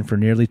prison for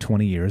nearly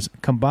 20 years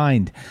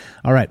combined.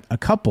 All right, a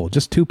couple,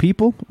 just two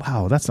people?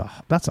 Wow, that's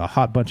a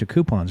hot bunch of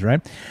coupons,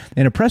 right?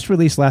 In a press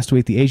release last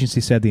week, the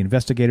agency said the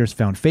investigators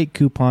found fake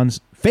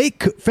coupons.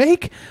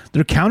 Fake?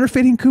 They're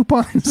counterfeiting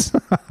coupons?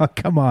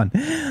 Come on.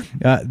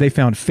 They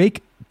found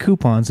fake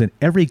coupons in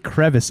every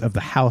crevice of the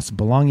house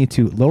belonging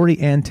to Lori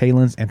Ann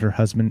Talens and her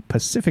husband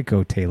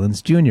Pacifico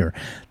Talens Jr.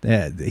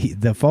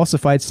 The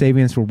falsified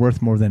savings were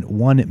worth more than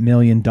 $1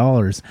 million.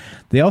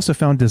 They also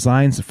found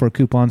designs for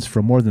coupons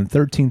for more than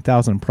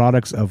 13,000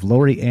 products of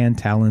Lori Ann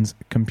Talens'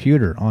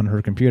 computer on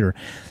her computer.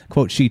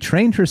 Quote, she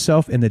trained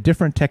herself in the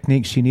different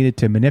techniques she needed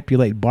to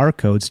manipulate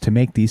barcodes to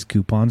make these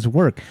coupons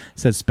work,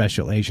 said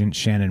Special Agent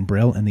Shannon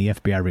Brill in the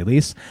FBI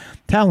release.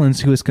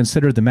 Talens, who is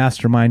considered the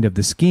mastermind of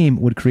the scheme,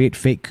 would create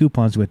fake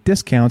coupons with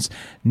discounts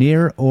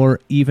near or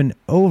even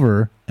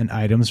over an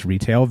item's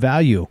retail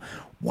value.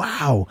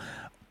 Wow.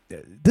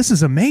 This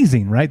is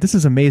amazing, right? This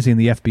is amazing.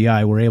 The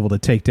FBI were able to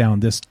take down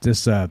this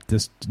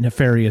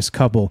nefarious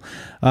couple.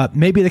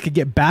 Maybe they could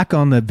get back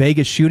on the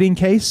Vegas shooting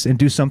case and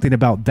do something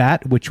about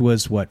that, which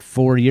was,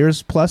 4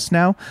 years plus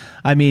now?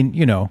 I mean,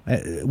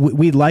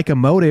 we'd like a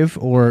motive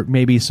or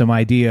maybe some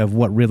idea of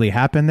what really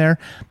happened there.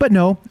 But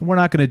no, we're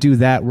not going to do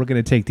that. We're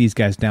going to take these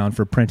guys down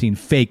for printing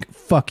fake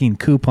fucking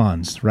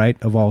coupons, right?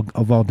 Of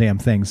all damn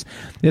things.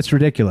 It's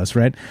ridiculous,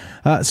 right?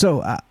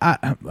 So,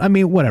 I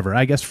mean, whatever.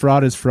 I guess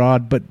fraud is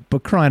fraud, but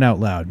crying out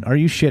loud. Are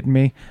you shitting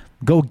me?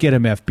 Go get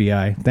him,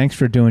 FBI. Thanks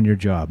for doing your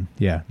job.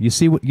 Yeah. You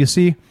see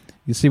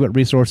what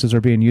resources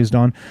are being used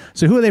on.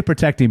 So who are they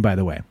protecting, by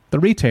the way? The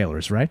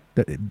retailers, right?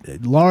 The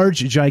large,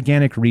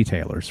 gigantic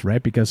retailers,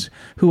 right? Because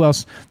who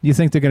else? You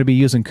think they're going to be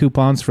using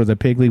coupons for the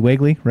Piggly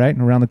Wiggly, right?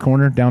 And around the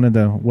corner, down in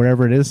the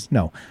wherever it is?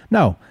 No.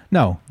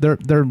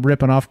 They're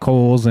ripping off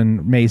Kohl's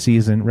and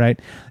Macy's and right.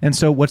 And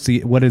so what is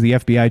the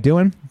FBI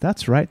doing?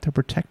 That's right. They're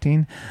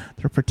protecting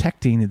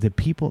the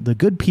people, the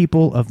good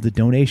people of the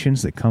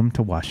donations that come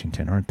to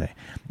Washington, aren't they?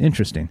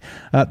 Interesting.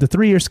 The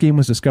 3-year scheme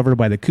was discovered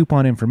by the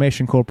Coupon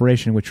Information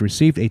Corporation, which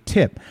received a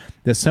tip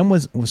that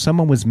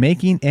someone was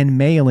making and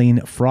mailing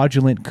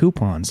fraudulent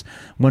coupons.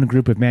 One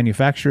group of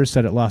manufacturers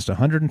said it lost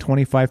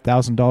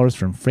 $125,000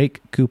 from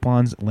fake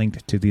coupons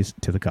linked to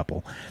the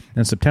couple.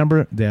 In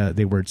September,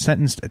 they were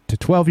sentenced to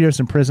 12 years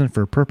in prison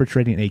for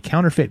perpetrating a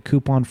counterfeit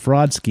coupon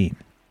fraud scheme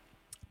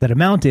that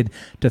amounted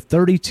to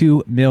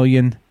 $32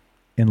 million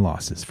in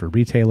losses for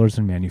retailers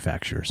and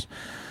manufacturers.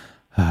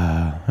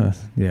 I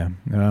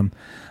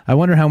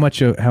wonder how much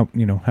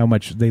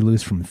they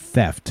lose from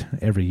theft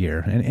every year.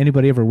 And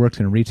anybody ever worked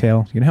in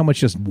retail? You know how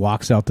much just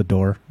walks out the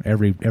door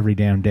every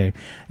damn day.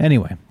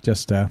 Anyway,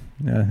 just there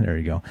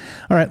you go.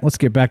 All right, let's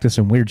get back to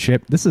some weird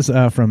shit. This is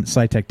from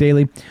SciTech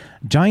Daily.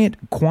 Giant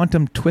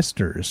quantum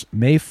twisters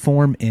may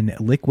form in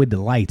liquid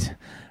light.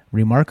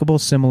 Remarkable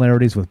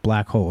similarities with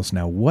black holes.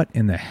 Now, what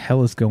in the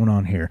hell is going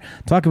on here?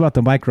 Talk about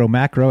the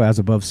micro-macro, as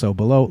above, so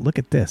below. Look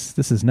at this.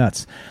 This is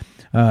nuts.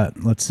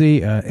 Let's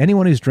see.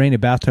 Anyone who's drained a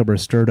bathtub or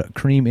stirred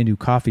cream into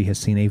coffee has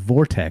seen a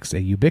vortex,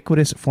 a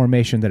ubiquitous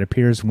formation that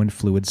appears when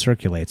fluid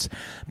circulates.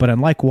 But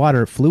unlike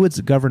water,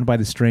 fluids governed by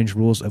the strange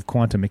rules of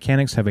quantum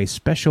mechanics have a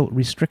special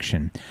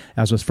restriction,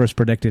 as was first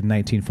predicted in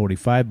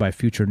 1945 by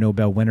future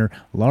Nobel winner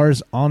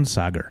Lars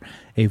Onsager.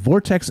 A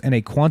vortex in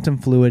a quantum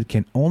fluid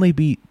can only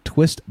be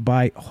twisted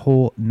by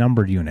whole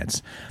number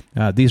units.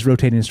 These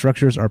rotating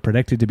structures are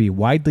predicted to be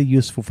widely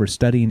useful for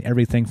studying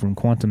everything from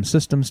quantum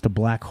systems to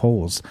black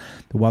holes.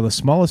 While the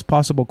smallest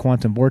possible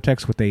quantum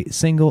vortex with a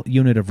single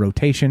unit of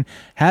rotation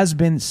has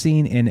been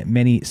seen in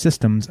many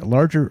systems,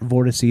 larger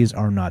vortices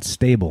are not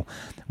stable.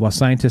 While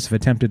scientists have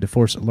attempted to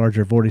force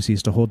larger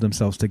vortices to hold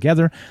themselves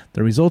together,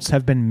 the results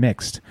have been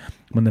mixed.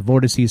 When the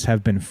vortices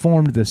have been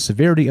formed, the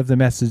severity of the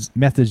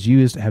methods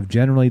used have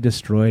generally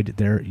destroyed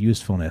their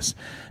usefulness.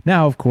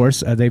 Now, of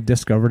course, they've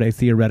discovered a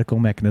theoretical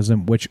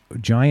mechanism which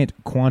giant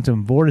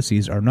quantum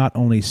vortices are not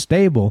only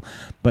stable,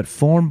 but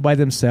formed by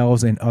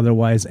themselves in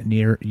otherwise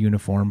near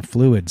uniform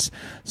fluids.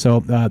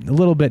 So a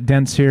little bit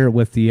dense here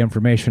with the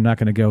information. Not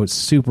going to go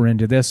super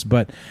into this,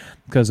 but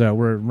because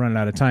we're running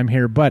out of time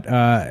here. But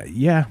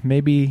yeah,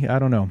 maybe, I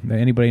don't know.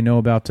 Anybody know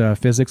about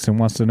physics and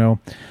wants to know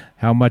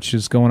how much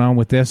is going on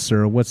with this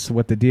or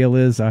what the deal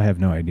is? I have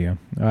no idea.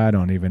 I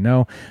don't even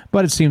know.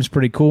 But it seems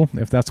pretty cool.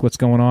 If that's what's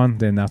going on,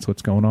 then that's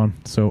what's going on.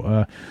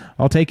 So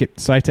I'll take it.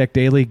 SciTech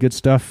Daily, good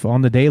stuff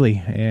on the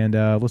daily. And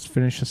let's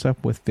finish this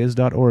up with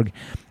Phys.org.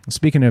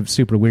 Speaking of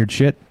super weird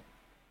shit,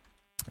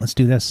 let's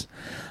do this.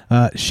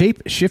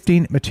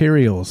 Shape-shifting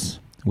materials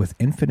with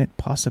infinite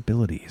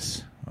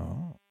possibilities.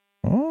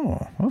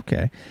 Oh,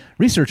 okay.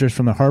 Researchers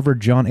from the Harvard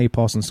John A.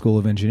 Paulson School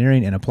of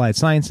Engineering and Applied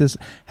Sciences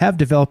have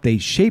developed a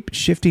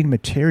shape-shifting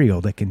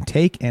material that can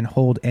take and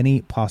hold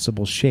any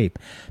possible shape,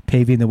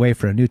 paving the way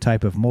for a new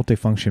type of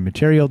multifunction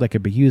material that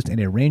could be used in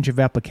a range of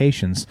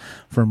applications,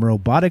 from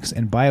robotics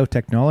and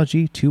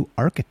biotechnology to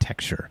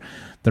architecture.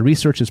 The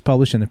research is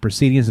published in the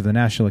Proceedings of the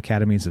National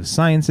Academies of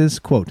Sciences.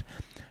 Quote,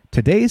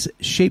 today's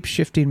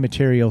shape-shifting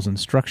materials and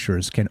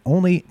structures can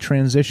only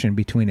transition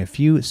between a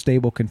few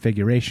stable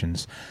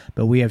configurations,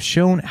 but we have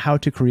shown how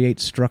to create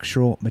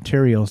structural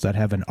materials that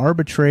have an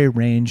arbitrary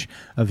range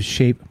of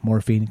shape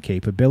morphing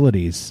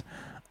capabilities.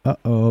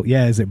 Uh-oh.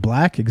 Yeah, is it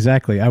black?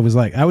 Exactly. I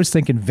was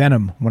thinking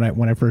Venom when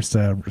I first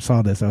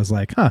saw this. I was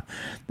like,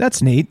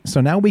 that's neat.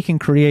 So now we can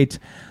create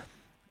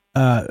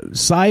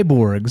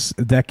cyborgs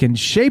that can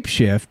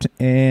shapeshift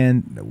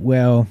and,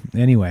 well,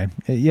 anyway,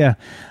 yeah.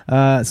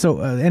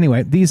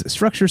 Anyway, these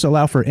structures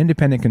allow for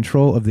independent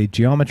control of the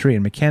geometry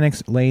and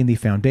mechanics, laying the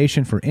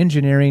foundation for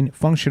engineering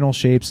functional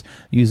shapes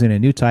using a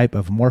new type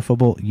of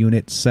morphable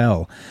unit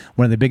cell.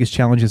 One of the biggest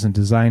challenges in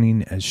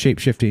designing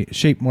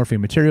shape-morphing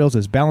materials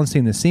is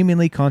balancing the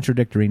seemingly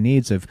contradictory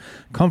needs of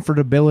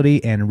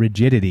comfortability and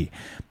rigidity.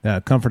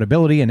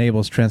 Comfortability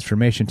enables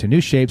transformation to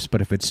new shapes,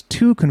 but if it's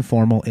too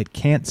conformal, it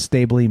can't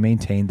stably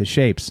maintain the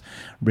shapes.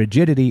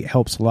 Rigidity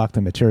helps lock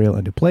the material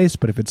into place,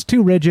 but if it's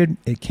too rigid,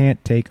 it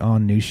can't take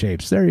on new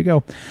shapes. There you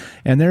go.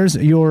 And there's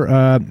your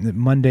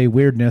Monday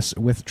weirdness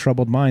with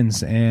Troubled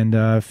Minds and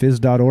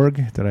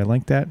Phys.org. Did I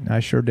link that? I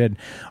sure did.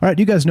 All right,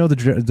 you guys know the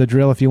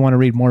drill. If you want to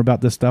read more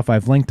about this stuff,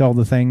 I've linked all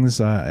the things.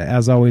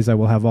 As always, I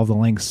will have all the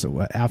links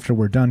after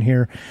we're done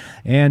here.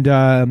 And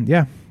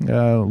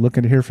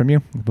looking to hear from you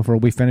before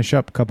we finish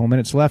up. A couple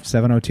minutes left,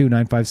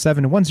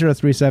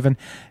 702-957-1037.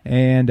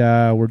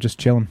 And we're just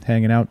chilling,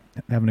 hanging out,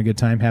 having a good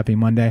time. Happy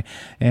Monday.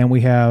 And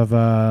we have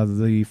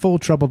the full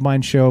Troubled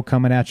Mind show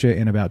coming at you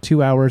in about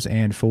 2 hours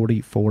and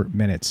 44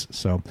 minutes.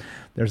 So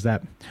there's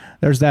that.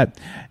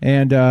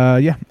 And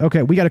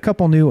okay, we got a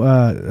couple new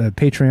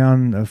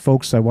Patreon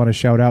folks I want to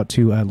shout out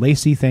to.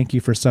 Lacey, thank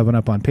you for subbing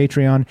up on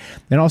Patreon.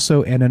 And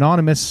also an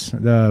anonymous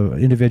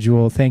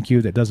individual, thank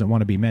you, that doesn't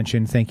want to be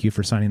mentioned. Thank you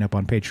for signing up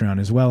on Patreon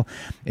as well.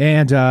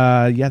 And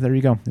there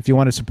you go. If you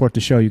want to support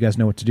the show, you guys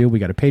know what to do. We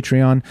got a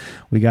Patreon.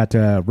 We got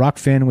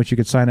Rockfin, which you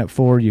could sign up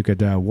for. You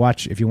could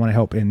watch if you want to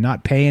help and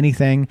not pay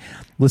anything.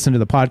 Listen to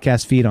the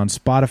podcast feed on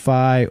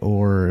Spotify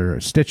or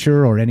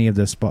Stitcher or any of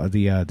the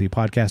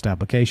podcast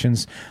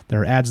applications.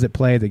 There are ads that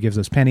play that gives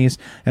us pennies,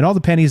 and all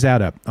the pennies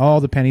add up.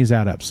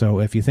 So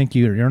if you think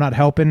you're not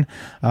helping,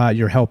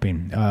 you're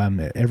helping.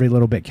 Every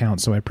little bit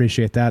counts, so I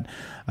appreciate that.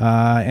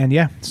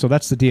 So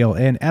that's the deal.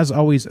 And as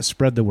always,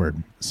 spread the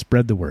word.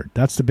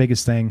 That's the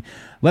biggest thing.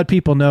 Let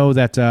people know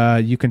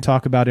that you can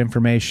talk about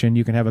information,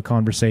 you can have a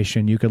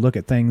conversation, you can look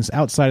at things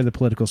outside of the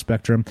political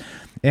spectrum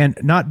and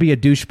not be a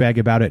douchebag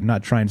about it and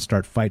not try and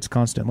start fights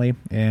constantly.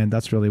 And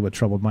that's really what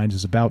Troubled Minds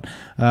is about,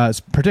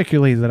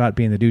 particularly the not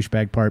being the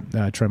douchebag part.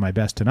 Try my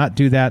best to not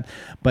do that.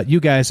 But you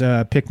guys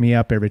pick me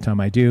up every time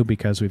I do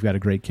because we've got a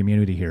great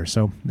community here.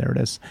 So there it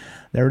is.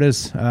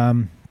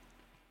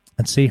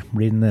 Let's see,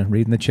 reading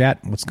the chat.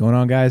 What's going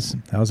on, guys?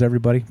 How's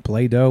everybody?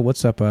 Play-Doh.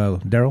 What's up,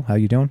 Daryl? How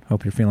you doing?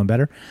 Hope you're feeling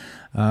better.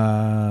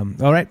 All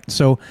right.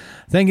 So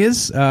thing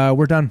is,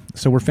 we're done.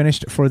 So we're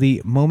finished for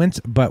the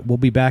moment, but we'll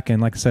be back in,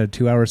 like I said,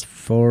 2 hours,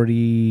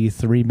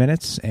 43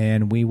 minutes,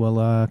 and we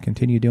will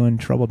continue doing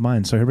Troubled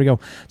Minds. So here we go.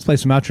 Let's play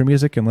some outro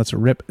music, and let's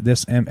rip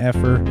this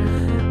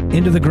MFer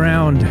into the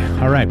ground.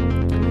 All right.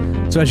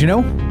 So as you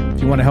know,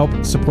 if you want to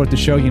help support the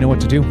show, you know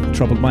what to do.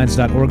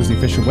 TroubledMinds.org is the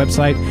official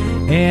website.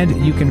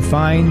 And you can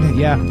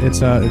find,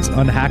 it's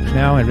unhacked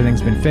now.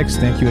 Everything's been fixed.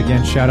 Thank you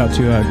again. Shout out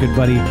to a good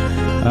buddy,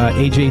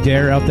 AJ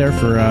Dare out there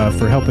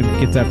for helping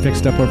get that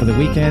fixed up over the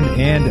weekend.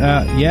 And, if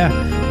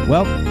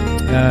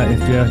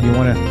you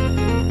want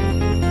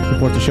to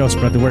support the show,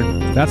 spread the word.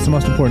 That's the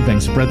most important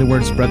thing. Spread the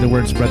word, spread the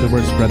word, spread the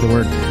word, spread the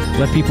word.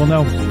 Let people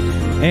know.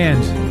 And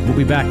we'll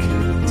be back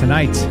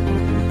tonight,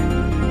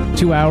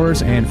 2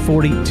 hours and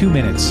 42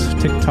 minutes.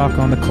 Tick-tock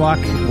on the clock.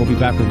 We'll be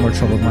back with more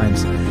Troubled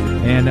Minds.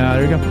 And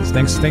there you go.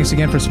 Thanks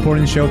again for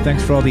supporting the show.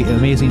 Thanks for all the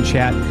amazing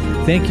chat.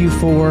 Thank you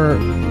for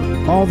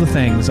all the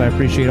things. I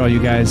appreciate all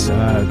you guys.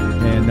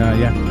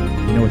 Yeah,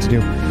 you know what to do.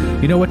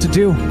 You know what to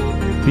do.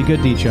 Be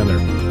good to each other.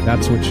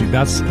 That's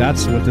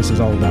what this is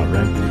all about,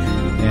 right?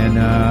 And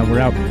we're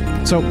out.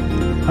 So,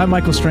 I'm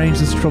Michael Strange.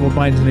 This is Troubled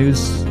Minds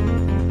News.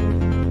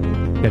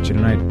 Catch you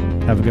tonight.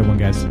 Have a good one,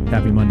 guys.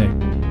 Happy Monday.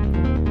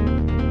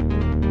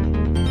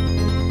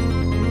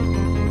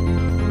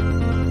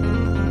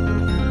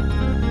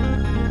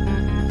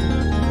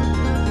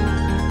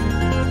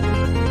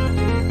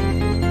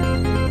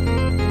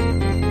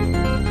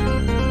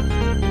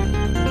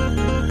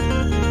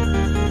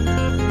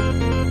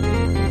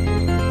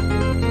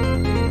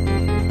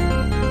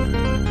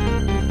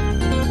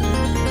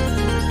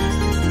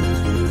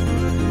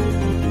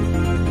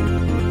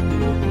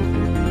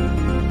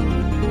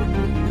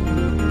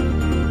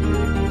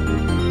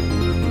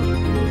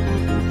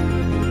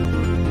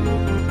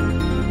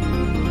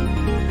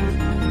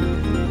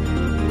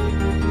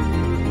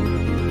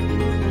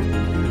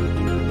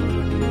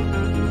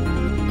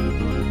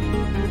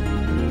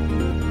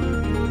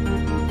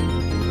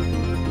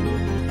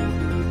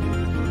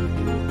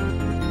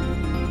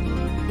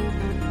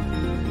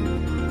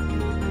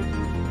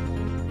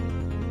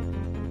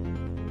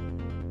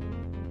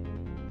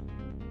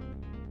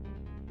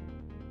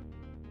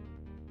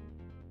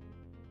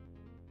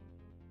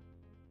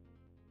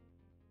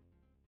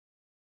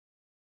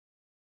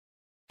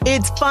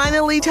 It's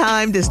finally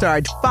time to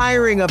start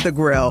firing up the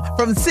grill.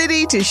 From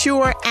city to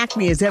shore,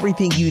 Acme is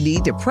everything you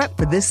need to prep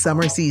for this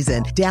summer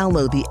season.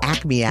 Download the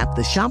Acme app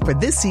to shop for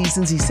this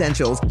season's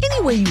essentials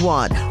any way you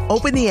want.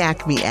 Open the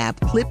Acme app,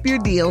 clip your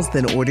deals,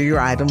 then order your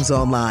items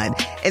online.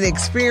 An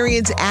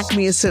experienced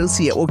Acme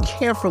associate will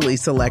carefully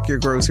select your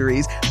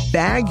groceries,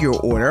 bag your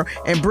order,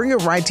 and bring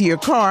it right to your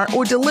car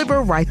or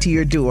deliver right to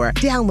your door.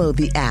 Download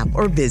the app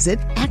or visit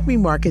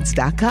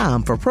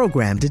acmemarkets.com for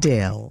program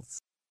details.